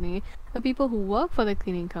cleaning company, the people who work for the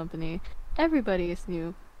cleaning company. Everybody is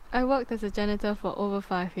new. I worked as a janitor for over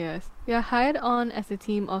 5 years. We are hired on as a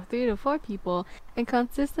team of 3 to 4 people, and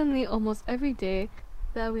consistently almost every day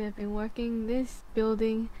that we have been working, this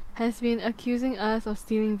building has been accusing us of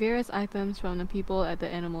stealing various items from the people at the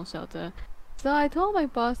animal shelter. So I told my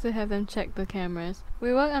boss to have them check the cameras.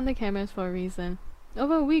 We work on the cameras for a reason.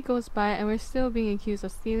 Over a week goes by and we're still being accused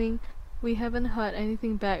of stealing. We haven't heard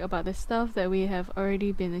anything back about the stuff that we have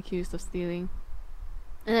already been accused of stealing.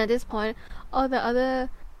 And at this point, all the other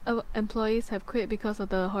employees have quit because of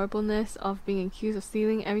the horribleness of being accused of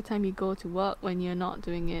stealing every time you go to work when you're not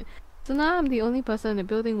doing it. So now I'm the only person in the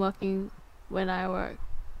building working when I work.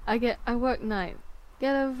 I work night.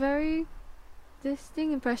 Get a very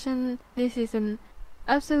distinct impression this is an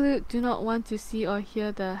absolute do not want to see or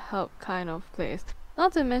hear the help kind of place.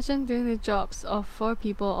 Not to mention doing the jobs of 4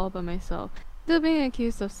 people all by myself. Still being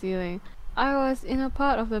accused of stealing. I was in a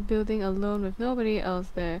part of the building alone with nobody else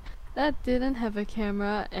there. That didn't have a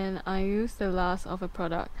camera and I used the last of a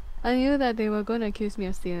product. I knew that they were going to accuse me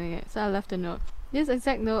of stealing it, so I left a note. This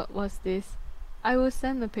exact note was this. I will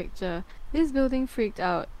send the picture. This building freaked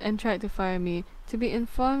out and tried to fire me, to be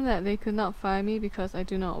informed that they could not fire me because I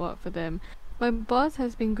do not work for them. My boss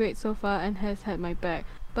has been great so far and has had my back,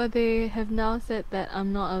 but they have now said that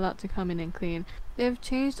I'm not allowed to come in and clean. They have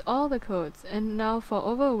changed all the codes, and now for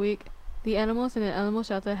over a week, the animals in the animal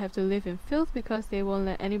shelter have to live in filth because they won't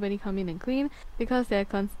let anybody come in and clean because they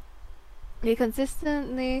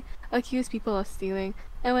consistently accuse people of stealing.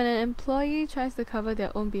 And when an employee tries to cover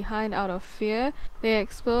their own behind out of fear, they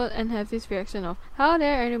explode and have this reaction of, how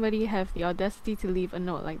dare anybody have the audacity to leave a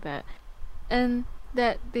note like that? And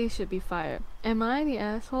that they should be fired. Am I the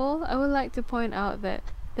asshole? I would like to point out that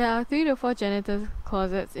There are 3 to 4 janitors'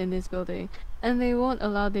 closets in this building, and they won't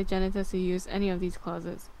allow their janitors to use any of these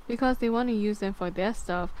closets because they want to use them for their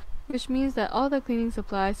stuff, which means that all the cleaning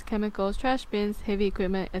supplies, chemicals, trash bins, heavy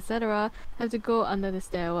equipment, etc. have to go under the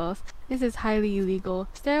stairwells. This is highly illegal.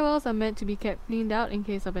 Stairwells are meant to be kept cleaned out in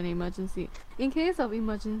case of an emergency. In case of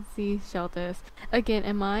emergency shelters. Again,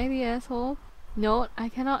 am I the asshole? Note, I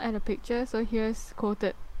cannot add a picture, so here's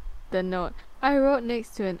quoted the note. I wrote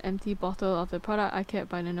next to an empty bottle of the product I kept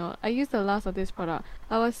by the note. I used the last of this product.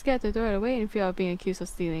 I was scared to throw it away in fear of being accused of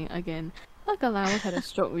stealing again. Not gonna lie, I almost had a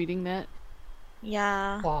stroke reading that.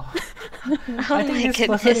 Yeah. Wow. Oh I think my this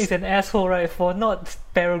person goodness. is an asshole, right, for not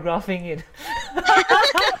paragraphing it. I'm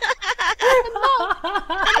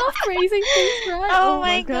not phrasing things right. Oh Oh my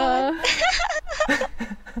my god. god.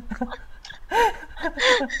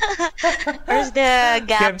 Where's the Okay,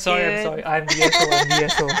 gap, I'm sorry, I'm dude? sorry. I'm the asshole, I'm the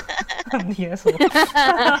asshole. I'm the asshole.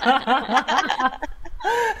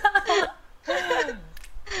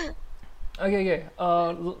 Okay,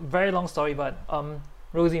 okay. Very long story, but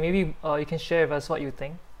Rosie, maybe you can share with us what you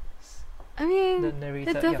think. I The mean,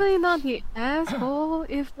 narrator, they're yeah. definitely not the asshole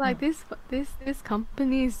if like this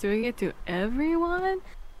company is doing it to everyone,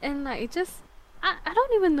 and like it just I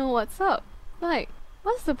don't even know what's up. Like,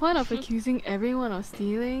 what's the point of accusing everyone of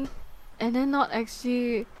stealing, and then not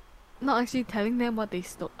actually telling them what they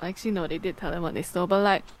stole? Actually, no, they did tell them what they stole, but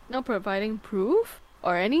like not providing proof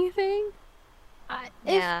or anything. If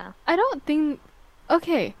Yeah. I don't think,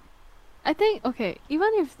 okay, I think okay, even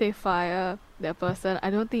if they fire that person, I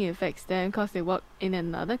don't think it affects them because they work in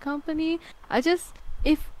another company.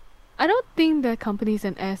 If I don't think the company is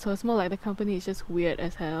an asshole. It's more like the company is just weird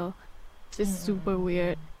as hell, just super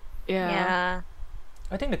weird. Yeah, Yeah.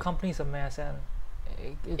 I think the company is a mess, and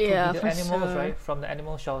it could yeah, be the for animals, sure. right, from the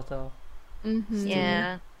animal shelter. Mhm.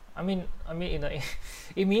 Yeah. I mean,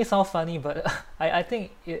 it may sound funny, but I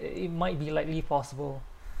think it might be likely possible.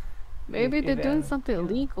 Maybe they're If doing an something yeah,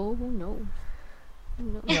 illegal. Who knows? Who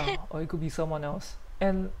knows? yeah, or it could be someone else.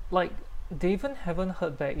 And like they even haven't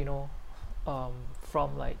heard back,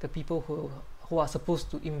 from like the people who are supposed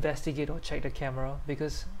to investigate or check the camera,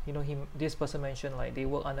 because this person mentioned like they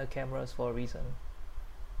work under cameras for a reason.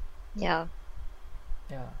 Yeah.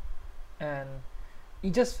 Yeah, and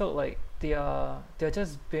it just felt like they're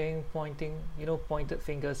just being pointed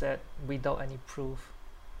fingers at without any proof,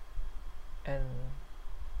 and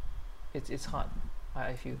it's hard.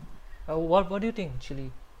 I feel. What do you think,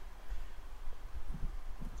 Chili?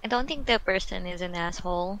 I don't think the person is an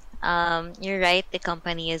asshole. You're right, the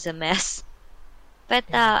company is a mess. But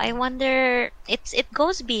Yeah. I wonder, it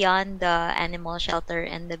goes beyond the animal shelter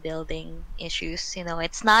and the building issues.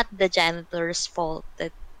 It's not the janitor's fault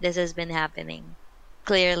that this has been happening.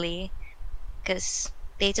 Clearly, because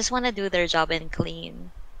they just want to do their job and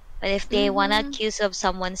clean. But if they want to Mhm. accuse of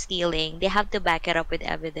someone stealing, they have to back it up with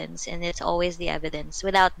evidence, and it's always the evidence.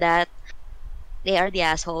 Without that, they are the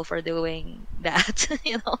asshole for doing that.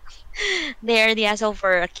 They are the asshole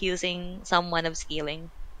for accusing someone of stealing.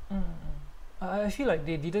 Mm-mm. I feel like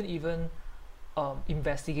they didn't even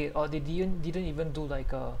investigate, or they didn't even do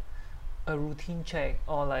like a routine check,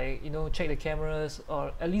 or like check the cameras,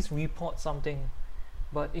 or at least report something.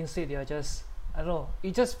 But instead they are just, I don't know,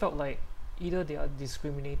 it just felt like either they are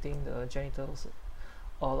discriminating the janitors,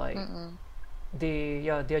 or like Mm-mm.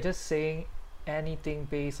 they're just saying anything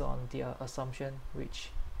based on their assumption, which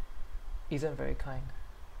isn't very kind.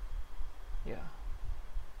 Yeah.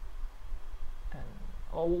 And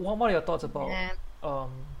what are your thoughts about Yeah.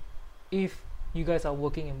 um if you guys are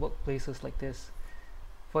working in workplaces like this,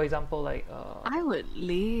 for example, like I would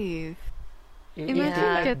leave. if they Imagine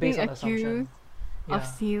Yeah. act getting based on assumption. accused of Yeah.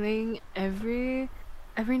 stealing every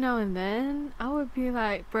now and then. I would be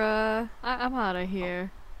like, bruh, I'm out of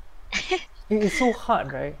here. It's so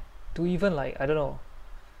hard, right, to even, like, I don't know,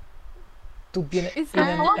 to be It's in a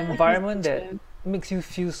an whole environment that position. makes you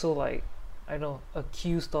feel so, like, I don't know,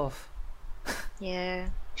 accused of. Yeah.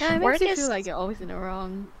 Yeah, it makes Work you feel is like you're always in the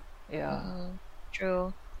wrong. Yeah. mm,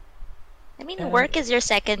 true. I mean, And work is your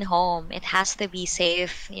second home. It has to be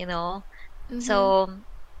safe. Mhm. So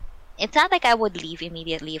it's not like I would leave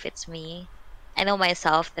immediately if it's me. I know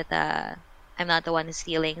myself that I'm not the one who's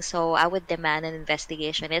stealing, so I would demand an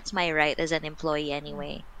investigation. It's my right as an employee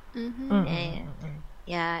anyway. Mhm. Eh, mm.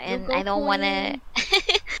 yeah, You and go, I don't wanna.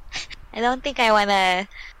 queen. I don't think I wanna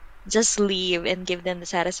just leave and give them the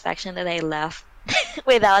satisfaction that I left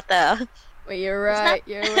without a. But you're It's not. right.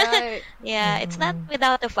 You're right. Yeah, it's not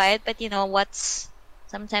without a fight, but what's.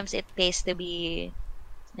 Sometimes it pays to be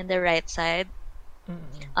in the right side.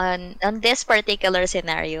 On this particular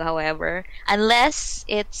scenario, however, unless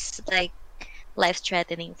it's like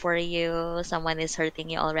life-threatening for you, someone is hurting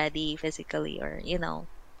you already physically, or Mm,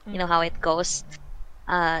 you know how it goes.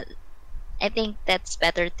 Uh, I think that's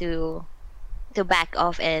better to back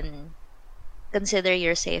off and consider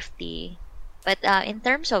your safety. But in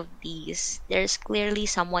terms of these, there's clearly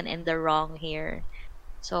someone in the wrong here.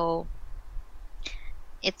 So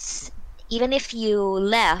it's even if you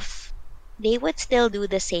left, they would still do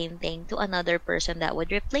the same thing to another person that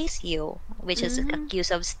would replace you, which is Mm-hmm.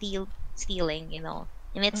 accused of stealing,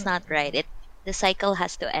 and mm, it's mm, not right. The cycle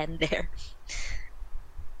has to end there.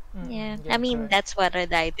 Yeah, I yeah, mean correct. that's what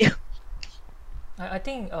I do. I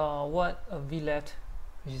think what we left,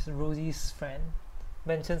 which is Rosie's friend,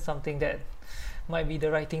 mentioned something that might be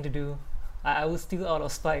the right thing to do. I will steal out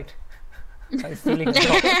of spite by stealing a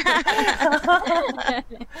dog.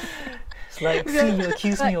 It's like, see, you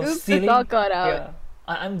accuse me Like, of oops, it's all stealing. got out. Yeah,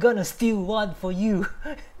 I'm gonna steal one for you.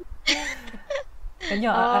 And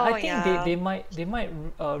yeah, I Oh think yeah. they might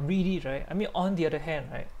read it, right. I mean, on the other hand,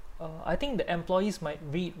 right, I think the employees might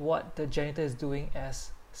read what the janitor is doing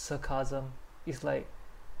as sarcasm. It's like,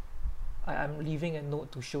 I'm leaving a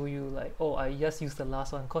note to show you, like, oh, I just used the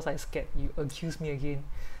last one because I scared you accuse me again.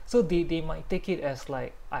 So they might take it as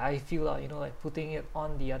like, I feel like putting it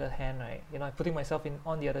on the other hand, right, putting myself in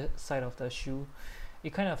on the other side of the shoe.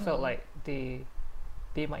 It kind of felt Mm. like they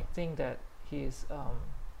might think that he's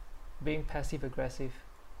being passive aggressive.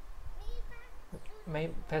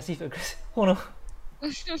 Passive aggressive. Oh no.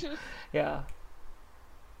 Yeah.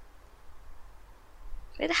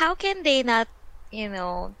 But how can they not,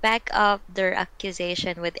 back up their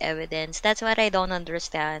accusation with evidence? That's what I don't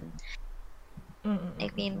understand. I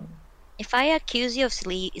mean, Mm-mm-mm-mm. if I accuse you of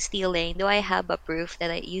stealing, do I have a proof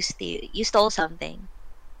that you stole something,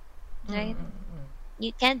 right? Mm-mm-mm-mm.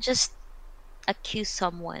 You can't just accuse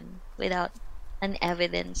someone without an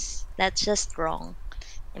evidence. That's just wrong.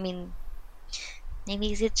 I mean,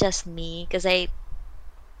 maybe is it just me? Because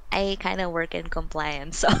I kind of work in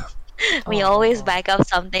compliance, so Oh, we oh, always oh. back up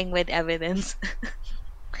something with evidence.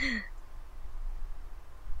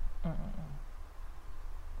 Mm-mm-mm.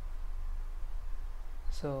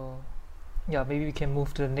 So yeah, maybe we can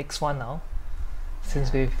move to the next one now,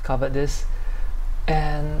 since we've covered this,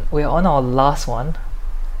 and we're on our last one.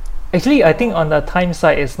 Actually, I think Oh, on the time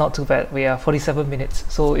side it's not too bad. We are 47 minutes,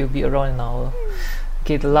 so it'll be around an hour.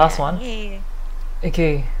 Okay, the last yeah, one. yay.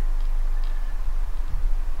 Okay.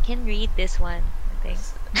 Can read this one, I think.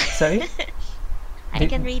 Sorry. I Did,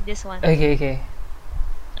 can read this one. okay, okay,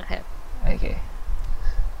 Okay, okay.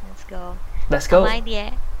 let's go. Let's Am go. I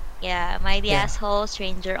the Yeah, am I the Yeah. asshole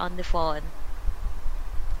stranger on the phone?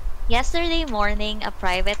 Yesterday morning, a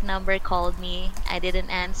private number called me. I didn't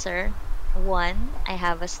answer. One, I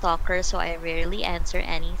have a stalker, so I rarely answer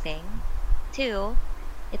anything. Two,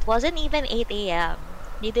 it wasn't even 8 a.m.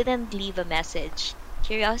 They didn't leave a message.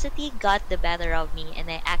 Curiosity got the better of me, and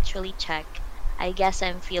I actually checked. I guess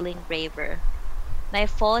I'm feeling braver. My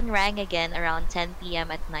phone rang again around 10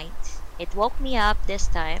 p.m. at night. It woke me up this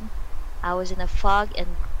time. I was in a fog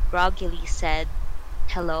and groggily said,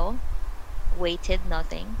 "Hello?" Waited,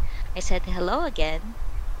 nothing. I said hello again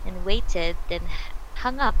and waited, then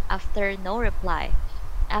hung up after no reply.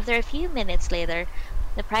 After a few minutes later,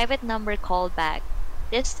 the private number called back.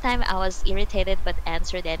 This time I was irritated but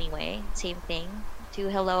answered anyway. Same thing. Two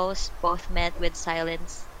hellos, both met with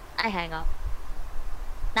silence. I hang up.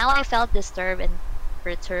 Now I felt disturbed and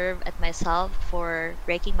perturbed at myself for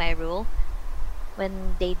breaking my rule.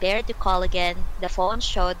 When they dared to call again, the phone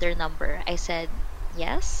showed their number. I said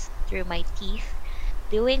yes through my teeth,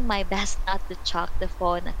 doing my best not to chuck the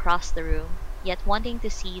phone across the room, yet wanting to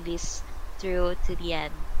see this through to the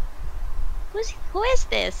end. Who is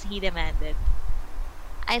this? He demanded.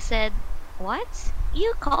 I said, "What?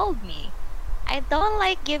 You called me. I don't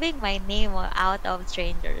like giving my name out of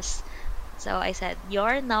strangers." So I said,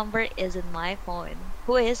 "Your number is in my phone.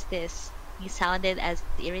 Who is this?" He sounded as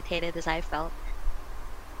irritated as I felt.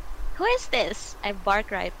 "Who is this?" I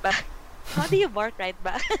barked right back. How do you bark right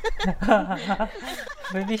back?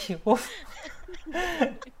 Maybe she oof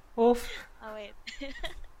oof. Oh, wait.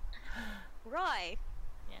 Roy.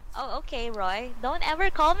 Yeah. Oh, okay, Roy. Don't ever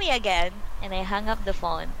call me again. And I hung up the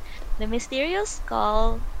phone. The mysterious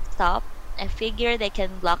call stopped. I figured I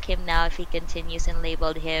can block him now if he continues, and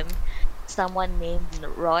labeled him someone named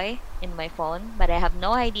Roy in my phone, but I have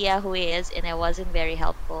no idea who he is and I wasn't very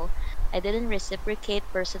helpful. I didn't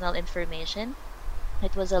reciprocate personal information.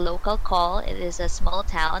 It was a local call, it is a small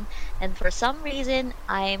town, and for some reason,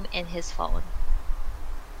 I'm in his phone.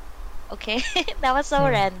 Okay, that was so Hmm.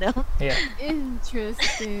 random. Yeah.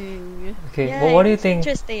 Interesting. Okay. Yeah, Well, what do you it's think,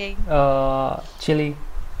 interesting. Chili?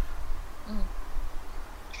 Mm.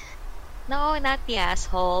 No, not the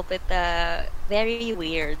asshole, but very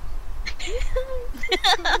weird.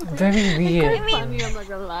 Very It's weird. I quite mean, funny, I'm not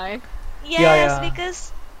gonna lie. Yeah, yes, yeah.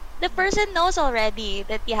 because the person knows already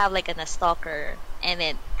that you have like a stalker, and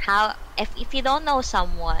then how if you don't know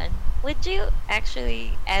someone, would you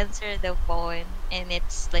actually answer the phone and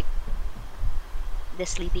it's like the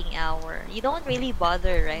sleeping hour? You don't really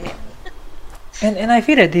bother, right? And I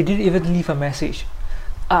feel that they didn't even leave a message.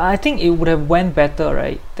 I think it would have went better,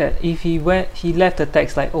 right? That if he left a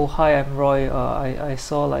text like, "Oh hi, I'm Roy. I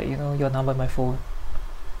saw like your number on my phone."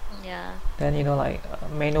 Yeah. Then like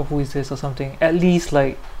may I know who is this or something. At least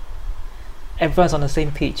like everyone's on the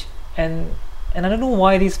same page. And I don't know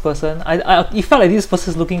why this person. I it felt like this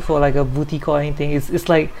person is looking for like a boutique or anything. It's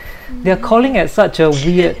like they're calling at such a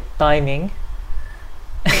weird timing.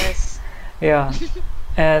 Yes. Yeah,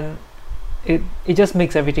 and it just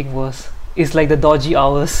makes everything worse. It's like the dodgy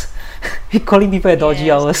hours. He calling people at dodgy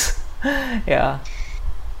Yes. hours. Yeah.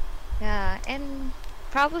 Yeah, and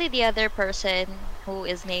probably the other person who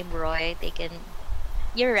is named Roy, they can.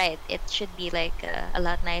 You're right. It should be like a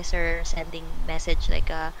lot nicer sending message like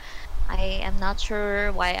I am not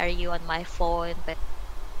sure why are you on my phone, but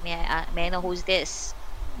may I know who's this?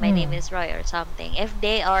 My Hmm. name is Roy or something. If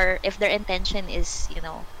their intention is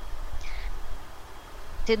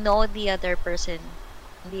to know the other person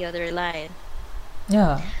on the other line,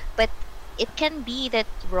 Yeah. but it can be that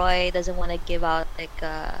Roy doesn't want to give out like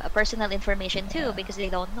a personal information too because they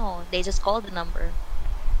don't know. They just call the number,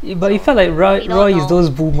 But it so felt like Roy, we don't Roy is know. those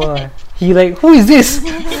boomer. He like, who is this?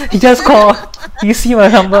 He just call. You see my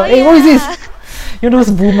number. Oh Hey, what is this? yeah, You know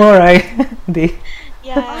those boomer, right? They.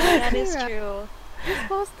 yeah, that Honestly, is right, true. this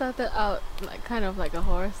post started out like kind of like a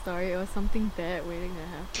horror story or something bad waiting to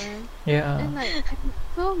happen. Yeah. And like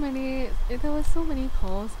there was so many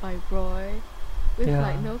calls by Roy with Yeah.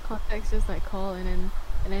 like no context, just like call and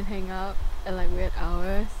then hang up at like weird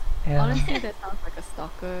hours. Yeah. Honestly, that sounds like a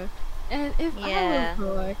stalker. And if I Yeah, were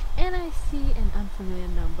Roy and I see an unfamiliar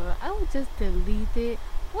number, I would just delete it.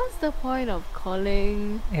 What's the point of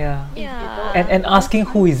calling Yeah. if you And yeah, don't and asking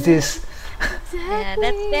who is understand? this? yeah.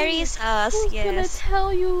 That's very Exactly. sus. Who's gonna Yes.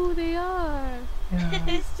 tell you who they are? Yeah.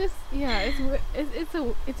 It's just yeah,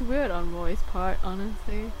 it's weird on Roy's part,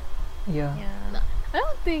 honestly. Yeah. Yeah. No, I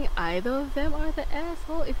don't think either of them are the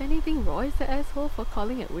asshole. If anything, Roy's the asshole for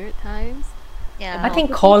calling at weird times and I Yeah. think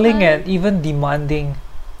multiple calling and times. even demanding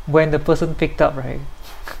when the person picked up, right?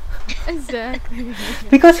 Exactly.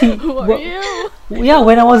 Because he, Who are you? yeah,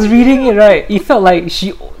 when I was reading it, right, it felt like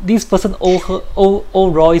this person owe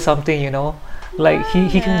Roy something, like he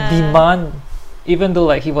Right. can Yeah. demand, even though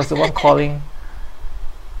like he was the one calling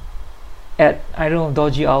at I don't know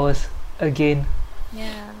dodgy hours again.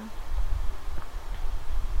 Yeah.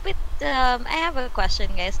 But I have a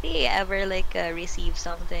question, guys. Do you ever like receive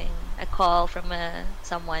something, a call from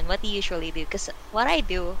someone? What do you usually do? Because what I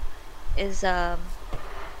do is if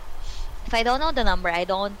I don't know the number, I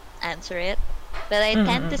don't answer it. But I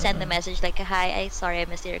tend to send a message like, "Hi, I sorry I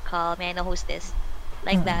missed your call. May I know who's this?"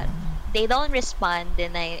 Like that. They don't respond,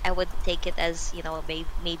 then I would take it as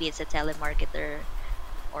maybe it's a telemarketer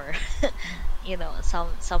or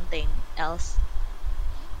something else.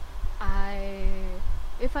 I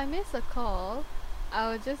if I miss a call, I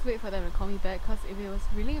would just wait for them to call me back. Cause if it was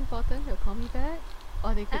really important, they'll call me back,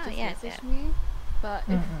 or they could Oh just yeah, yeah. message me. But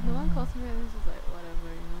if no one calls me back, it's just like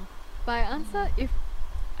whatever. But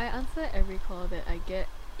I answer every call that I get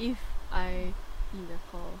if I need a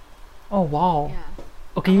call. Oh wow. Yeah.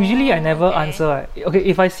 Okay, usually I Oh, never okay. answer. Right? Okay,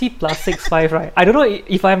 if I see +65, right, I don't know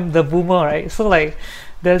if I'm the boomer, right. So like,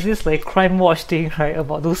 there's this like crime watch thing, right,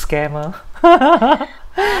 about those scammer.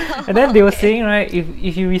 And then they were Okay. saying, right,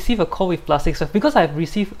 if you receive a call with +65, because I've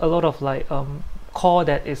received a lot of like call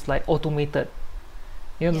that is like automated,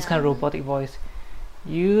 this kind Yeah. of robotic voice.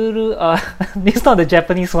 You it's not the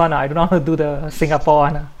Japanese one. I don't know how to do the Singapore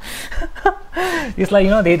one. It's like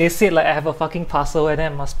they said like I have a fucking parcel and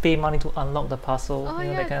then I must pay money to unlock the parcel. Oh That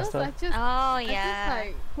yeah, kind of those stuff. Oh I just yeah.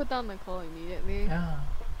 like put down the call immediately. Yeah.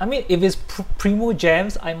 I mean, if it's Primo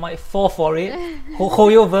Jams, I might fall for it.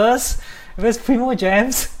 Hoyo verse, if it's Primo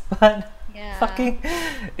Jams, but Yeah. fucking,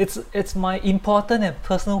 it's my important and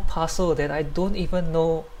personal parcel that I don't even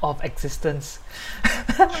know of existence.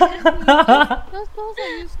 Exactly. Those calls are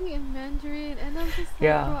usually in Mandarin, and I'm just like,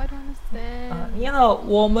 Yeah. bro, I don't understand.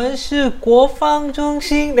 我们是国防中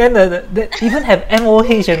心 then the even have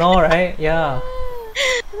MOH and all, right? Yeah.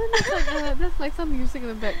 And then there's like some music in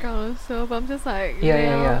the background also, but I'm just like,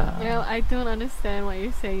 Yeah. I don't understand what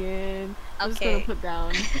you're saying. I'm just gonna Okay. put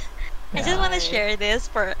down. I just want to Bye. share this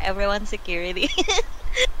for everyone's security.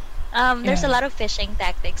 There's a Yeah. lot of phishing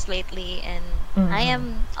tactics lately, and I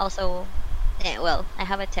am also well, I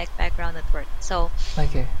have a tech background at work, so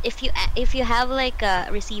Okay. if you have like a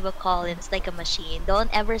receive a call and it's like a machine,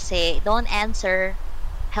 don't answer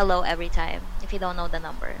hello every time if you don't know the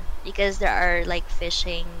number, because there are like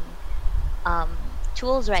phishing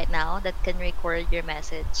tools right now that can record your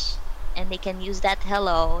message, and they can use that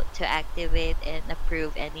hello to activate and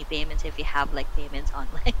approve any payments if you have like payments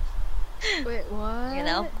online. Wait, You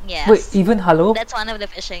know, what? Wait, yes, even hello? that's one of the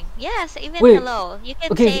phishing. Yes, even Wait, hello, you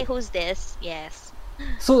can okay, say okay. who's this. Yes.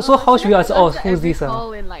 So Oh, how should should I we just answer? Oh, answer who's every this?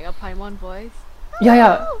 call in like a Paimon voice? Yeah,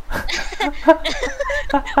 yeah.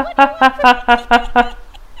 Hello!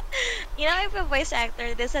 You know, if a voice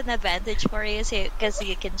actor, there's an advantage for you, so because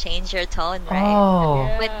you can change your tone, right? Oh,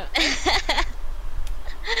 But Yeah.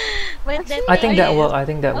 but the I Actually, think thing that I worked. is, I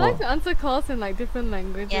think that I like worked. to answer calls in like different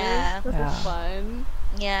languages. yeah, This is Yeah. fun.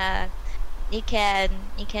 yeah, you can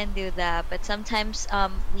do that. But sometimes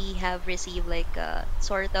we have received like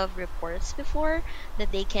sort of reports before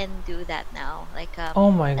that they can do that now, like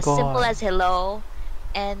Oh my as simple god. as hello.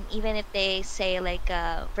 And even if they say like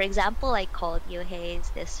for example, I called you, hey, is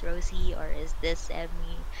this Rosie or is this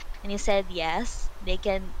Emmy, and you said yes, they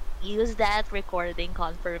can use that recording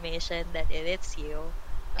confirmation that it's you.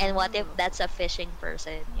 And what if Oh. that's a phishing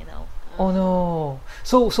person, you know? Oh Oh. no.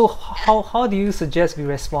 So how do you suggest we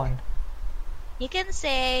respond? You can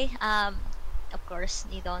say, of course,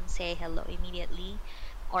 you don't say hello immediately.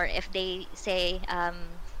 Or if they say,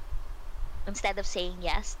 instead of saying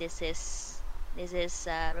yes, this is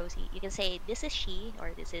Rosie, you can say this is she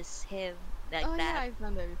or this is him, like Oh yeah, that. I've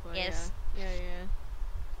done that before. Yeah. Yes. Yeah,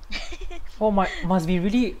 yeah. Oh my, must be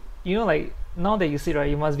really, like now that you see, right,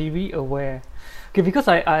 you must be really aware. Okay, because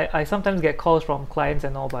I sometimes get calls from clients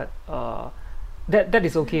and all, but that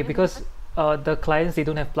is okay because the clients, they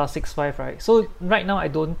don't have +65, right? So right now I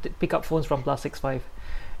don't pick up phones from +65,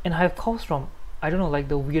 and I have calls from, I don't know, like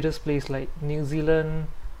the weirdest place, like New Zealand,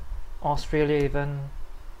 Australia, even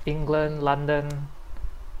England, London,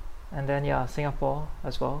 and then yeah, Singapore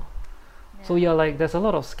as well. So Yeah. yeah, like there's a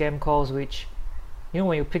lot of scam calls which,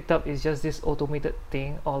 when you picked up, it's just this automated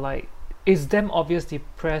thing, or like it's damn obvious they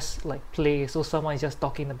press like play, so someone is just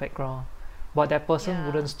talking in the background, but that person Yeah.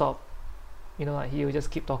 wouldn't stop. Like he will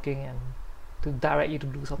just keep talking and to direct you to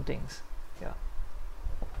do some things. Yeah.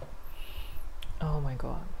 Oh my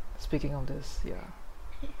god. Speaking of this, yeah.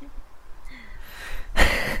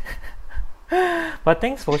 But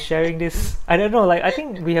thanks for sharing this. I don't know, like I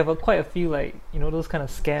think we have quite a few, like those kind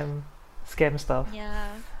of scam stuff. Yeah.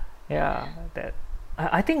 Yeah, that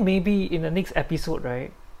I think maybe in the next episode,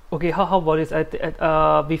 right? Okay, how about this?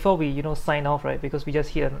 Before we sign off, right? Because we just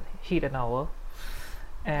hit an hour,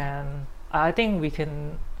 Yeah. and I think we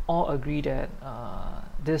can all agree that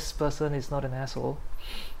this person is not an asshole,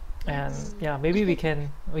 and Yes. yeah, maybe we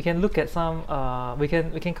can look at some we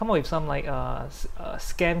can come up with some like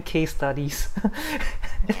scam case studies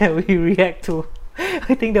that we react to.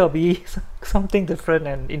 I think there'll be something different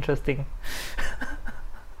and interesting.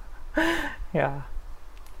 Yeah.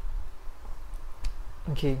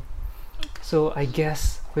 Okay. So I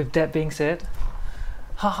guess with that being said,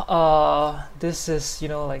 this is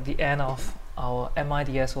like the end of our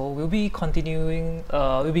MIDSO. We'll be continuing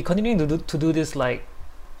to do this, like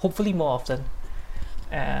hopefully more often,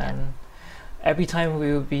 Yeah. and every time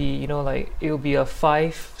we'll be like it will be a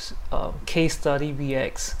 5 case study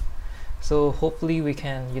reacts. So hopefully we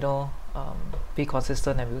can be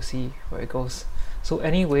consistent, and we'll see where it goes. So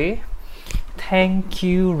anyway, thank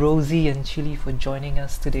you Rosie and Chilli for joining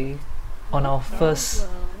us today on No our first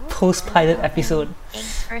problem. No post-pilot problem. episode.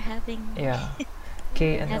 Thanks for having Yeah.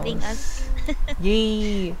 Okay, and that having us. was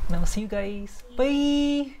yay. Now see you guys. See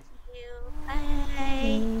Bye. you. Bye.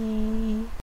 Bye.